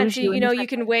 Yeah. Yeah, Pose so, you and you just,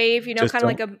 can wave, Just kind of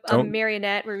like a don't-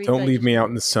 marionette. Where we Don't like, leave me out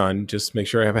in the sun. Just make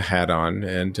sure I have a hat on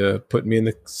and put me in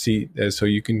the seat so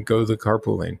you can go to the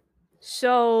carpool lane.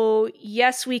 So,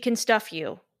 yes, we can stuff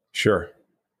you. Sure.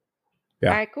 Yeah.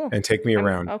 All right, cool. And take me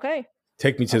around. Okay.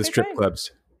 Take me to the Okay, strip fine.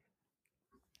 clubs.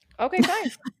 Okay,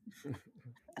 fine.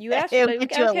 You asked. It'll but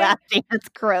get you a okay. lap dance.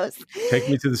 Gross. Take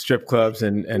me to the strip clubs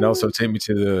and also take me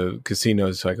to the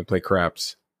casinos so I can play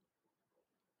craps.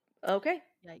 Okay.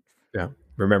 Yikes.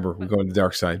 Remember, we're going to the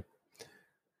dark side.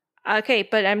 Okay,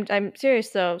 but I'm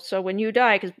serious though. So when you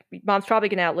die, because mom's probably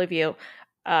gonna outlive you,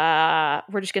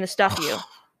 we're just gonna stuff you.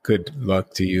 Good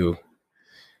luck to you.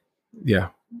 Yeah.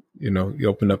 You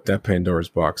open up that Pandora's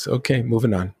box. Okay,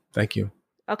 moving on. Thank you.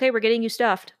 Okay, we're getting you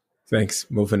stuffed. Thanks.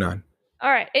 Moving on. All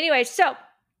right. Anyway, so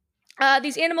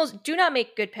these animals do not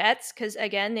make good pets because,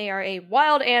 again, they are a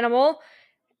wild animal.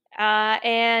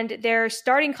 And their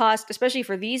starting cost, especially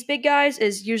for these big guys,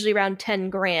 is usually around 10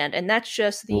 grand. And that's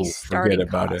just the Ooh, starting forget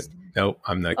about cost. it. Nope,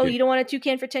 I'm not Oh, getting. you don't want a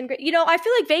toucan for 10 grand? I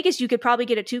feel like Vegas, you could probably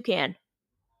get a toucan.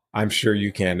 I'm sure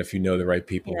you can if you know the right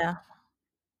people. Yeah.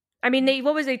 I mean,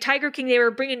 what was they? Tiger King, they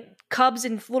were bringing cubs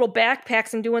in little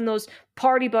backpacks and doing those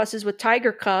party buses with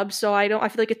tiger cubs. So I feel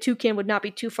like a toucan would not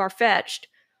be too far fetched.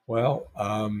 Well,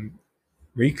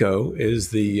 Rico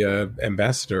is the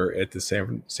ambassador at the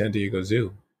San Diego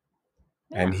Zoo.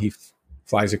 Yeah. And he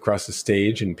flies across the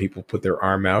stage and people put their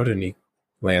arm out and he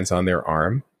lands on their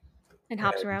arm. And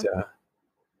hops around.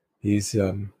 He's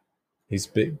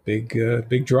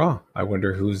big draw. I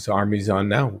wonder whose arm he's on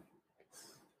now.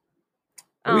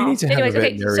 We need to have a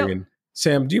veterinarian.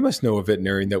 Sam, you must know a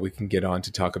veterinarian that we can get on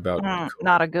to talk about.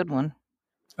 Not a good one.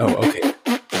 Oh, okay.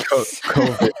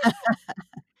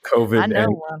 COVID I know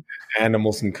and one.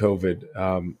 animals and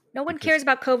COVID. No one cares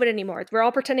about COVID anymore. We're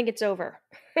all pretending it's over.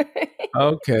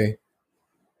 Okay.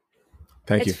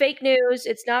 Thank you. It's fake news.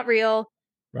 It's not real.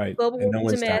 Right. Global And no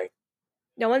warming's a one's myth. dying.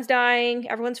 No one's dying.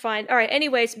 Everyone's fine. All right.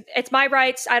 Anyways, it's my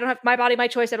rights. I don't have my body, my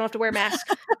choice. I don't have to wear a mask.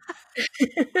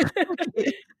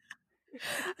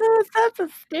 That's so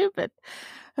stupid.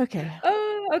 Okay.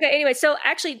 Oh, okay. Anyway, so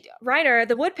actually, Reiner,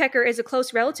 the woodpecker, is a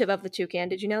close relative of the toucan.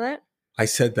 Did you know that? I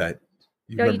said that.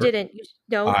 No, you didn't.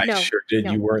 No. I sure did.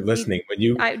 No. You weren't listening.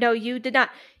 No, you did not.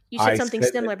 You said I something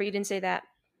said similar, but you didn't say that.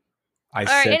 I All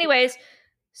right. said Anyways,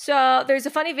 so there's a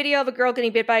funny video of a girl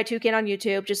getting bit by a toucan on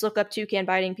YouTube. Just look up toucan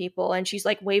biting people, and she's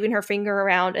like waving her finger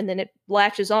around, and then it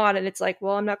latches on, and it's like,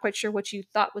 well, I'm not quite sure what you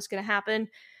thought was going to happen,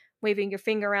 waving your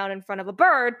finger around in front of a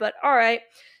bird, but all right.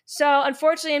 So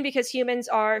unfortunately, and because humans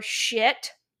are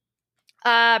shit,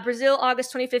 Brazil,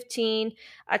 August 2015,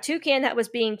 a toucan that was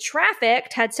being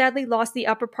trafficked had sadly lost the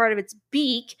upper part of its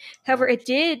beak. However, it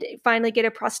did finally get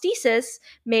a prosthesis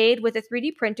made with a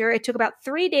 3D printer. It took about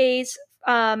 3 days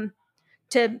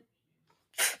to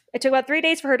It took about 3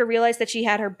 days for her to realize that she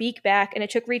had her beak back, and it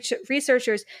took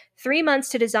researchers 3 months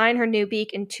to design her new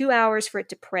beak and 2 hours for it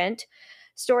to print.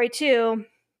 Story 2,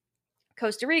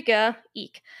 Costa Rica,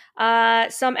 eek.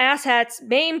 Some asshats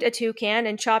maimed a toucan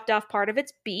and chopped off part of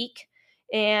its beak,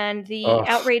 and the Ugh.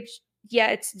 outrage. Yeah,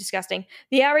 it's disgusting.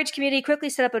 The outrage community quickly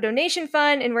set up a donation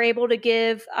fund and were able to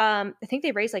give. I think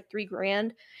they raised like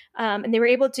 $3,000, and they were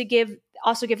able to give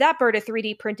that bird a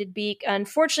 3D printed beak.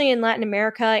 Unfortunately, in Latin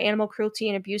America, animal cruelty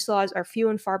and abuse laws are few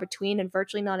and far between and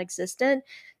virtually non-existent.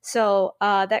 So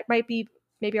that might be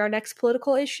maybe our next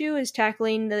political issue is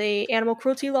tackling the animal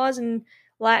cruelty laws in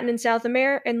Latin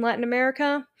and Latin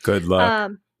America. Good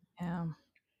luck. Yeah.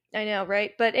 I know,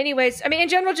 right? But anyways, I mean, in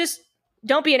general, just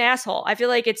don't be an asshole. I feel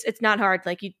like it's not hard.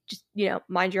 Like you just,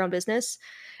 mind your own business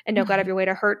and don't go out of your way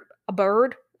to hurt a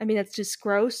bird. I mean, that's just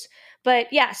gross. But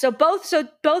yeah, so both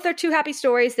are two happy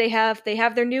stories. They have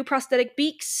their new prosthetic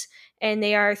beaks and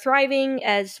they are thriving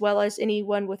as well as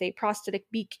anyone with a prosthetic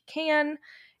beak can.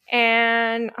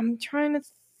 And I'm trying to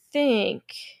think.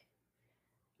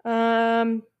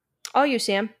 All you,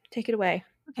 Sam. Take it away.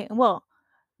 Okay. Well,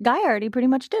 Guy already pretty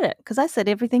much did it because I said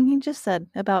everything he just said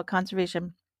about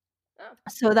conservation. Oh.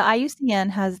 So the IUCN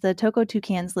has the Toco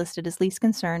toucans listed as least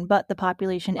concern, but the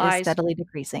population is steadily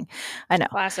decreasing. I know.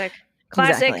 Classic.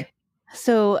 Exactly.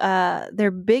 So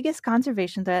their biggest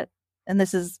conservation threat, and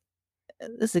this is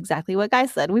exactly what Guy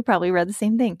said. We probably read the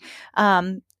same thing.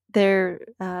 Their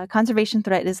conservation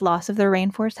threat is loss of their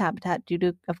rainforest habitat due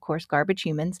to, of course, garbage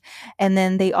humans. And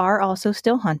then they are also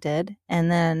still hunted.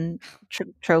 And then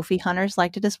trophy hunters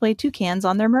like to display toucans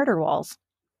on their murder walls.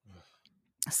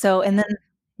 So, and then,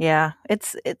 yeah,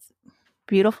 it's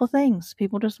beautiful things.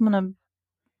 People just want to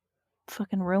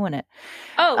fucking ruin it.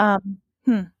 Oh,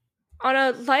 on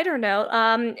a lighter note,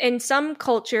 in some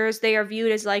cultures, they are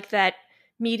viewed as like that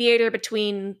mediator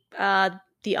between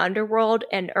the underworld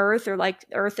and Earth, or like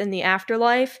Earth and the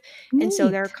afterlife. Neat. And so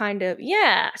they're kind of,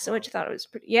 so much thought it was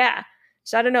pretty,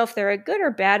 so I don't know if they're a good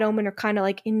or bad omen or kind of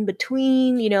like in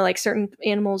between, like certain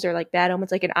animals are like bad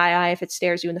omens, like an eye. If it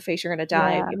stares you in the face, you're going to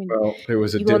die. Yeah. I mean, Well,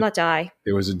 you will not die.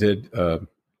 There was a dead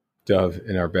dove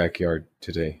in our backyard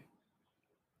today.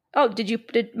 Oh,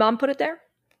 did Mom put it there?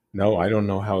 No, I don't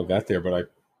know how it got there, but I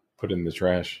put it in the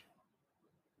trash.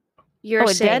 You're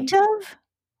a dead dove?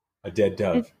 A dead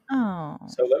dove. Oh.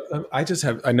 So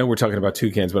I know we're talking about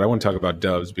toucans, but I want to talk about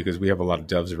doves because we have a lot of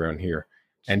doves around here.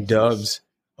 And doves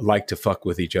like to fuck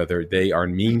with each other. They are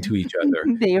mean to each other.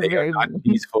 They are very not mean.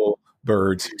 peaceful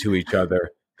birds to each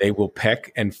other. They will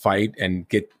peck and fight and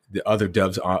get the other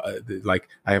doves. Like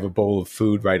I have a bowl of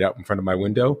food right out in front of my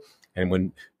window. And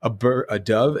when a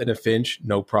dove and a finch,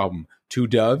 no problem. Two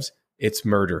doves, it's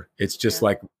murder. It's just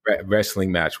like a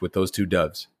wrestling match with those two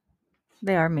doves.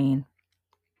 They are mean.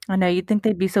 I know you'd think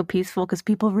they'd be so peaceful because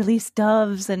people release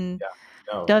doves and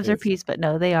doves are peace, but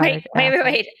no, they are.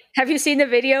 Wait. Have you seen the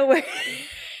video where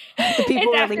the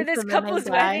people after this couple's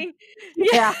wedding?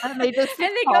 Yeah, and they just they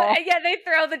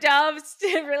throw the doves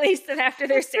to release them after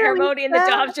their ceremony, and the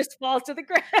doves just fall to the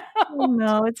ground.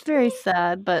 No, it's very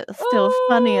sad, but still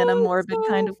funny in a morbid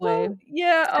kind of way.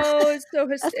 Yeah. Oh,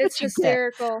 it's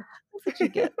hysterical. That's what you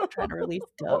get trying to release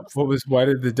doves. Why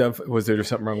did the dove? Was there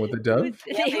something wrong with the dove?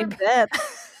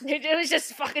 It was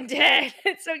just fucking dead.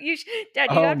 So Dad,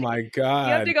 oh my God!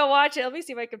 You have to go watch it. Let me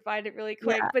see if I can find it really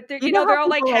quick. Yeah. But they're all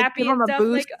like happy and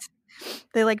stuff.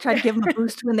 They like try to give them a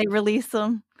boost when they release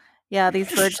them. Yeah,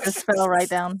 these birds just fell right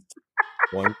down.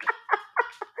 One.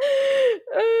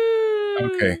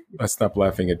 Okay, let's stop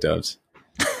laughing at doves.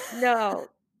 No.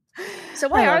 So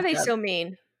why are they so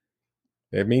mean?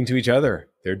 They're mean to each other.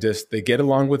 They get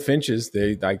along with finches.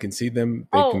 I can see them.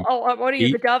 What are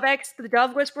you, the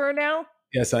dove whisperer now?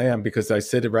 Yes, I am, because I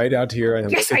sit right out here.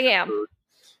 Yes, I am.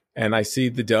 And I see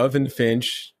the dove and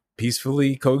finch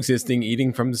peacefully coexisting,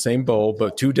 eating from the same bowl.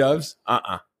 But two doves,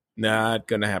 not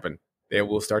gonna happen. They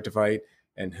will start to fight.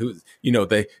 And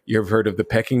you've heard of the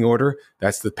pecking order?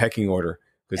 That's the pecking order,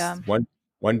 because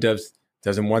one dove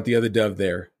doesn't want the other dove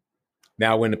there.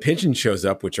 Now, when a pigeon shows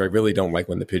up, which I really don't like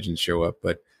when the pigeons show up,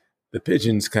 but the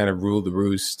pigeons kind of rule the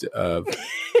roost of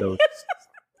those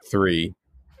three.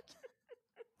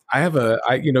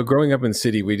 Growing up in the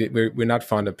city, we're not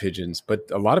fond of pigeons, but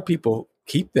a lot of people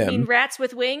keep them. You mean rats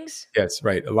with wings? Yes,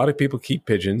 right. A lot of people keep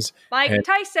pigeons. Mike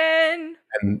Tyson.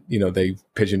 And, they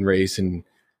pigeon race and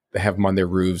they have them on their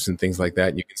roofs and things like that.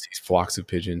 And you can see flocks of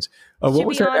pigeons. To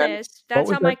be honest, that's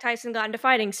how Mike Tyson got into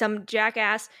fighting. Some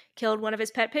jackass killed one of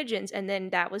his pet pigeons, and then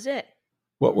that was it.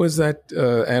 What was that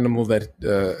animal that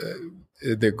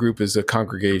their group is a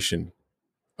congregation?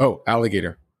 Oh,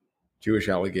 alligator. Jewish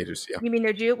alligators, yeah. You mean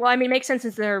they're Jew? Well, I mean, it makes sense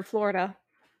since they're in Florida.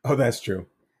 Oh, that's true.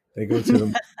 They go to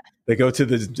the they go to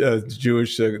the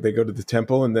Jewish. They go to the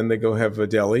temple, and then they go have a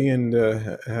deli and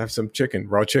have some chicken,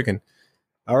 raw chicken.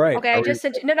 All right. Okay, I just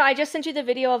sent you. No, I just sent you the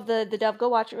video of the dove. Go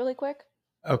watch it really quick.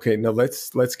 Okay, no, let's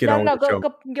get No, on no, with the show.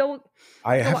 go.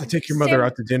 I have to take your mother Sam-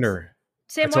 out to dinner.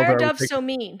 Sam, told why her are I would doves take- so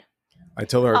mean? I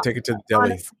told her I'd take it to the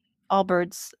deli. Honestly, all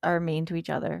birds are mean to each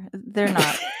other. They're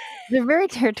not. They're very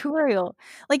territorial.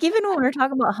 Like even when we're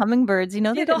talking about hummingbirds,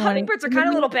 Yeah, they the hummingbirds are kind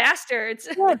of little bastards.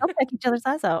 Yeah, they'll peck each other's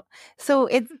eyes out. So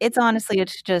it's honestly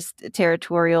it's just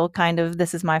territorial kind of.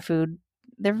 This is my food.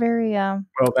 They're very Well,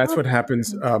 that's what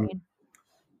happens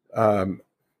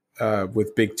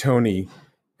with Big Tony,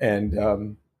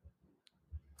 and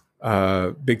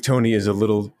Big Tony is a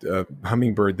little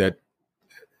hummingbird that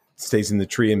stays in the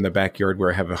tree in the backyard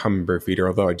where I have a hummingbird feeder.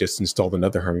 Although I just installed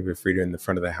another hummingbird feeder in the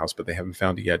front of the house, but they haven't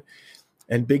found it yet.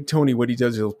 And Big Tony, what he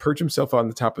does is he'll perch himself on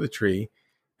the top of the tree,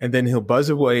 and then he'll buzz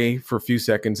away for a few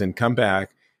seconds and come back.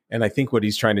 And I think what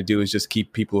he's trying to do is just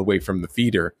keep people away from the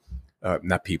feeder,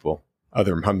 not people,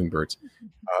 other hummingbirds.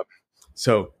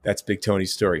 So that's Big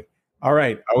Tony's story. All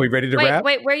right, are we ready to wrap?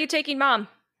 Wait, where are you taking Mom?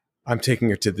 I'm taking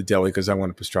her to the deli because I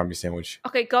want a pastrami sandwich.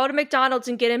 Okay, go to McDonald's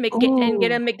and get a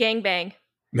McGangbang.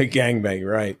 McGangbang,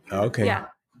 right? Okay. Yeah.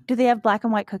 Do they have black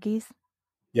and white cookies?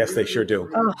 Yes, they sure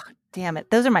do. Oh, damn it.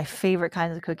 Those are my favorite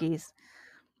kinds of cookies.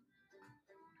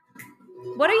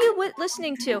 What are you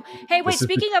listening to? Hey, wait. This is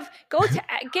Speaking of,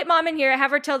 get Mom in here.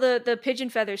 Have her tell the pigeon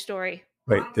feather story.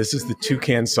 Wait, this is the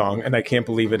Toucan song, and I can't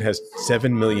believe it has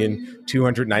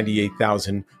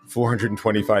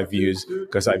 7,298,425 views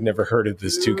because I've never heard of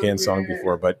this Toucan song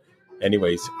before. But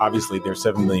anyways, obviously there's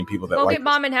 7 million people that Go like get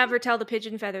Mom and have her tell the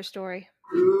pigeon feather story.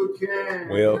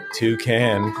 Well,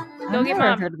 Toucan. Go get I've never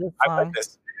Mom. heard of this I song. like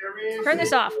this. Turn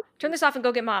this off. Turn this off and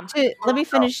go get Mom. Let me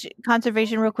finish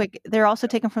conservation real quick. They're also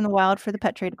taken from the wild for the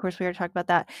pet trade. Of course, we already talked about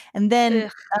that. And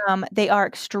then they are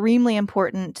extremely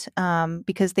important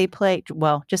because they play,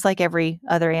 well, just like every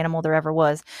other animal there ever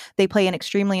was, they play an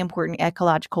extremely important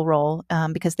ecological role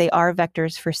because they are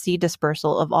vectors for seed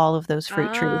dispersal of all of those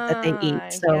fruit trees that they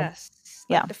eat. So, yes.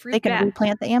 yeah, Like the fruit they can bat.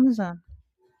 replant the Amazon.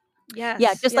 Yes.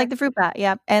 Yeah, just like the fruit bat.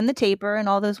 Yeah. And the tapir and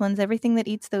all those ones, everything that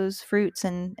eats those fruits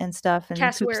and stuff and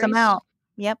poops them Cassowaries. out.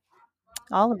 Yep.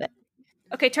 All of it.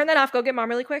 Okay, turn that off. Go get Mom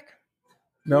really quick.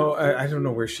 No, I don't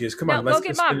know where she is. Come No, on, go let's get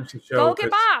just Mom. finish the show. Go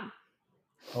get 'cause- Mom.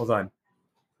 Hold on.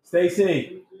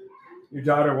 Stacy, your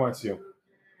daughter wants you.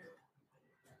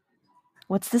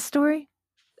 What's this story?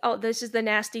 Oh, this is the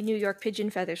nasty New York pigeon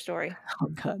feather story. Oh,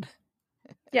 God.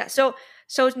 Yeah. So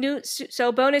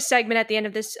bonus segment at the end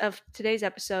of today's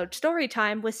episode, story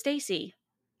time with Stacy.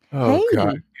 Oh, Hey.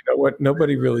 God. You know what?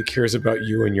 Nobody really cares about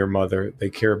you and your mother. They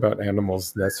care about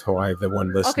animals. That's why the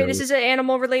one listener. Okay, this is an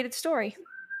animal related story.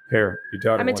 Here, your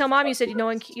daughter. I'm gonna tell wants- Mom you said you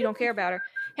don't care about her.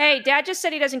 Hey, Dad just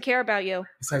said he doesn't care about you.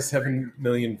 This has 7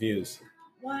 million views.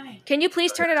 Why? Can you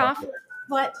please turn it off?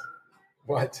 What?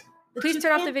 What? The Please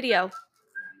turn off toucan? the video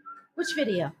Which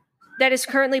video? that is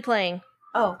currently playing.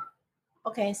 Oh,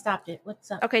 okay. I stopped it. What's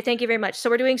up? Okay, thank you very much. So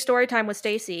we're doing story time with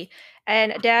Stacy,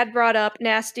 and Dad brought up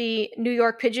nasty New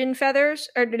York pigeon feathers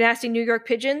or nasty New York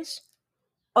pigeons.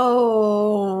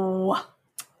 Oh.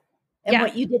 And Yeah.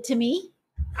 what you did to me?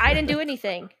 I didn't do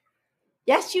anything.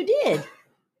 Yes, you did.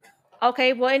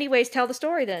 Okay, well, anyways, tell the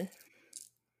story then.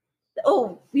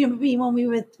 Oh, you remember me when we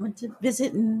went to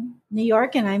visit in New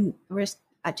York, and we're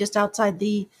just outside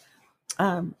the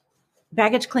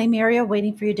baggage claim area,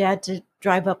 waiting for your dad to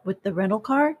drive up with the rental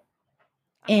car.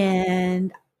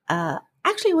 And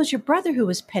actually, it was your brother who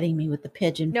was petting me with the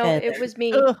pigeon. No, feather. it was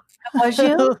me. Ugh. Was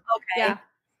you? Okay. Yeah.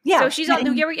 Yeah. So she's on.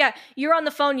 and- You're on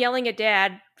the phone yelling at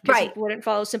Dad because Right. he wouldn't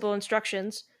follow simple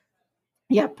instructions.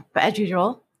 Yep, as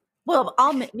usual. Well,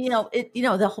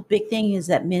 the whole big thing is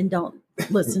that men don't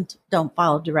don't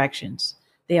follow directions.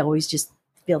 They always just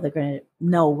feel they're going to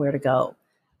know where to go,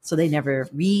 so they never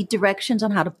read directions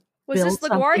on how to. Was this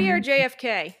build LaGuardia or something.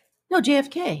 JFK? No,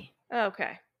 JFK.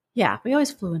 Okay. Yeah, we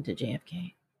always flew into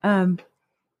JFK.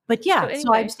 But yeah, So so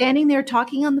I'm anyway. standing there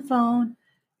talking on the phone,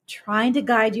 trying to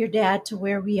guide your dad to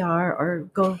where we are, or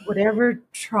go whatever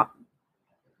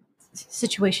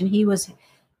situation he was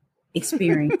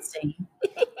experiencing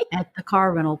at the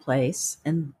car rental place,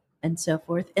 and so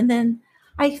forth. And then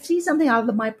I see something out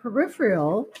of my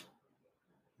peripheral,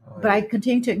 but I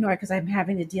continue to ignore it because I'm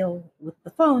having to deal with the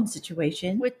phone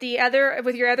situation. With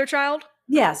your other child?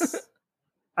 Yes.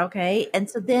 Okay. And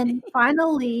so then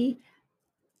finally,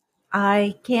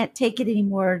 I can't take it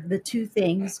anymore. The two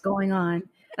things going on.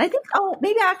 And I think,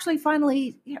 maybe I actually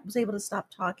finally was able to stop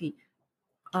talking.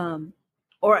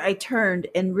 or I turned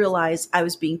and realized I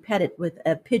was being petted with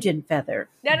a pigeon feather.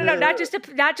 No, not just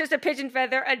a pigeon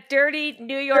feather, a dirty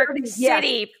New York Dirty,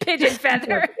 City pigeon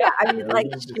feather. Yeah, I mean, like,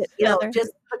 Feather.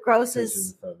 just the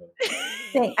grossest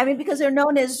thing. I mean, because they're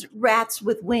known as rats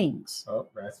with wings Oh,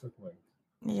 rats with wings.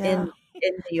 Yeah.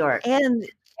 in New York. And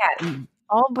Yeah.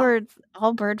 all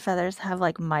bird feathers have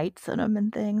like mites in them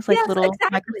and things, like Yes, little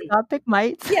exactly. microscopic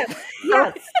mites. Yes,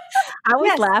 yes. I always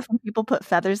Yes. laugh when people put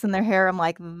feathers in their hair. I'm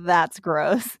like, that's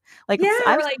gross. Like, Yeah,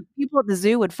 I or was like- like, people at the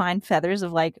zoo would find feathers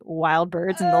of like wild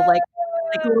birds, and they'll like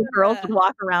little girls would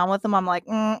walk around with them. I'm like,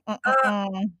 No,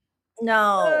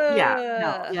 Ugh.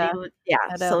 Yeah. yeah.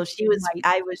 I So know. she was. Mites.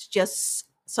 I was just.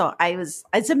 So I was.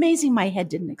 It's amazing my head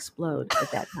didn't explode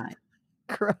at that time.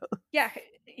 gross.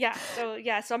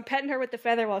 So I'm petting her with the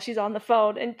feather while she's on the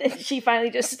phone, and then she finally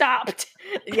just stopped.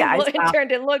 Yeah, I and stopped.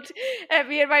 turned and looked at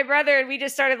me and my brother, and we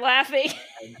just started laughing.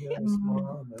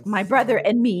 My brother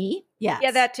and me. Yes.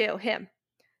 Yeah, that too. Him,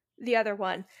 the other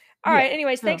one. All Yeah. right.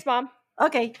 Anyways, thanks, Mom.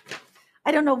 Okay.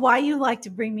 I don't know why you like to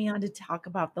bring me on to talk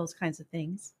about those kinds of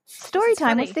things. Story It's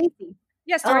time with funny. Stacy.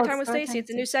 Yeah, story Oh, time with story Stacy. time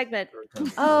It's a new segment.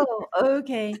 Oh,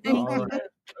 okay. Thank All you. right.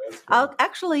 I'll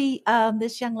actually,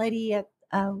 this young lady at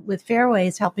with Fairway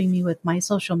is helping me with my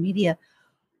social media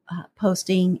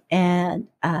posting, and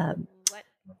What?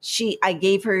 I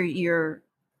gave her your.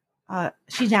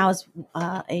 She now is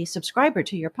a subscriber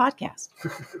to your podcast.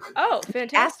 Oh, Asked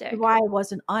fantastic. me why I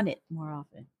wasn't on it more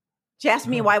often. She asked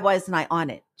me why wasn't I on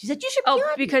it. She said you should be Oh,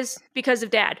 on it. because of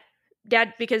Dad.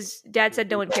 Because Dad said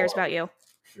no one cares about you.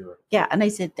 Sure. Yeah, and I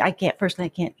said I can't. Personally, I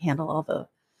can't handle all the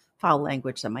foul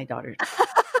language that my daughter.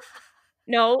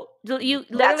 No, you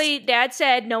literally. Dad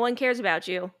said no one cares about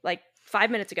you like 5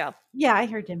 minutes ago. Yeah, I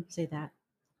heard him say that,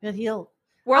 but World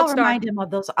I'll star. remind him of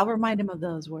those. I'll remind him of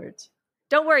those words.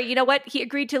 Don't worry. You know what? He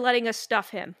agreed to letting us stuff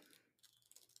him.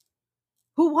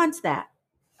 Who wants that?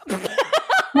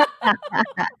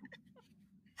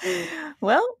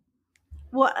 Well,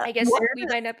 What? I guess what- we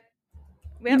might up.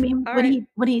 You mean all when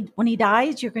right. when he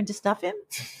dies, you're going to stuff him?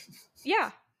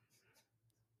 Yeah.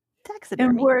 And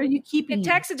taxidermy. where are you keeping In him?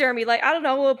 taxidermy, like I don't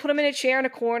know, we'll put him in a chair in a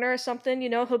corner or something. You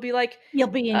know, he'll be like, He'll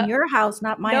be in your house,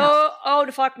 not my no, house. oh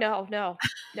the fuck, no. Okay.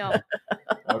 No.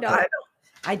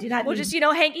 I do not. We'll need- just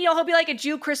hang. He'll be like a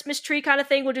Jew Christmas tree kind of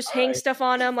thing. We'll just hang Alright. stuff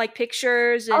on him, like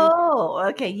pictures and. Oh,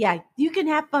 okay, yeah. You can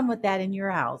have fun with that in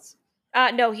your house.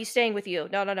 No, he's staying with you.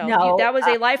 No. No, That was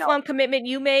a no. lifelong commitment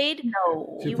you made.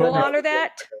 No, She You put will me- honor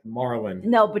that. Marlin.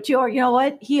 no, but you know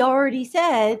what? He already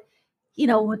said. You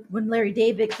know, when Larry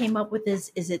David came up with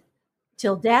this, is it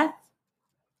till death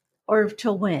or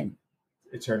till when?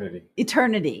 Eternity.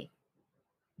 Eternity.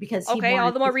 Because he Okay, all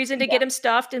wanted the more to- reason to get him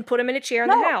stuffed and put him in a chair in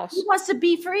No, the house. He wants to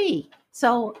be free,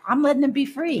 so I'm letting him be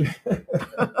free.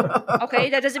 Okay,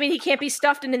 that doesn't mean he can't be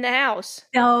stuffed and in the house.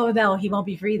 No, he won't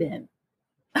be free then.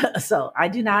 So I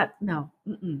do not. No.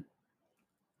 Mm-mm.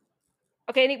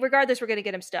 Okay, regardless, we're gonna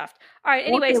get him stuffed. All right.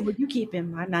 Anyways, Okay, well, you keep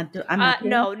him. I'm not. I'm not. paying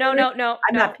no. for it.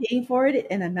 I'm not paying for it,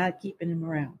 and I'm not keeping him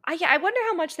around. I wonder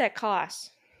how much that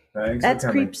costs. Thanks That's for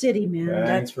coming. Creep City, man. Thanks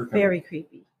That's for coming. very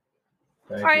creepy.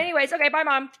 Thank All right. you. Anyways, okay. Bye,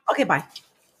 Mom. Okay, bye.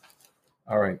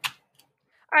 All right.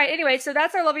 All right. Anyway, so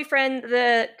that's our lovely friend,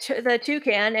 the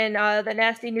toucan, and the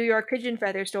nasty New York pigeon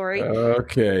feather story.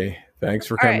 Okay. Thanks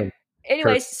for All right. coming.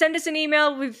 Anyways, send us an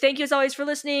email. We thank you as always for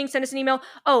listening. Send us an email.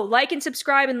 Oh, like and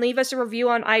subscribe and leave us a review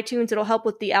on iTunes. It'll help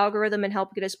with the algorithm and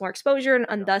help get us more exposure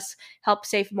and thus help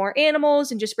save more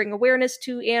animals and just bring awareness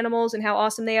to animals and how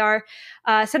awesome they are.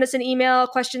 Send us an email,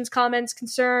 questions, comments,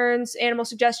 concerns, animal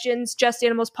suggestions,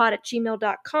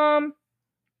 justanimalspod@gmail.com.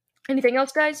 Anything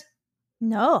else, guys?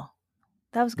 No,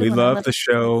 that was a good. We one. I love the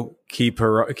show.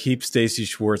 Keep Stacy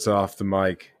Schwartz off the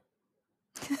mic.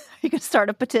 You can start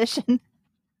a petition.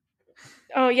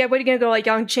 Oh, yeah. What are you going to go like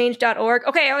on change.org?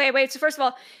 Okay, wait. So first of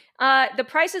all, the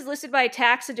price is listed by a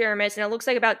taxidermist, and it looks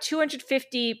like about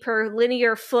 $250 per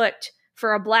linear foot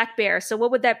for a black bear. So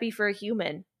what would that be for a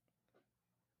human?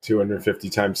 250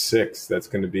 times 6. That's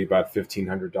going to be about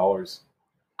 $1,500.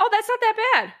 Oh, that's not that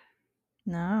bad.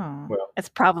 No, Well, it's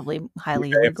probably highly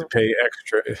I have illegal. to pay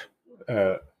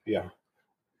extra. Yeah.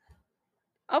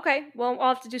 Okay, well,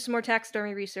 I'll have to do some more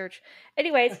taxidermy research.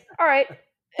 Anyways, all right.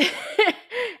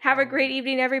 Have a great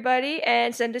evening, everybody,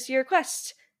 and send us your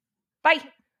requests. Bye.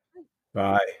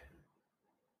 Bye.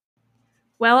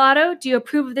 Well, Otto, do you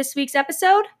approve of this week's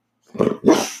episode?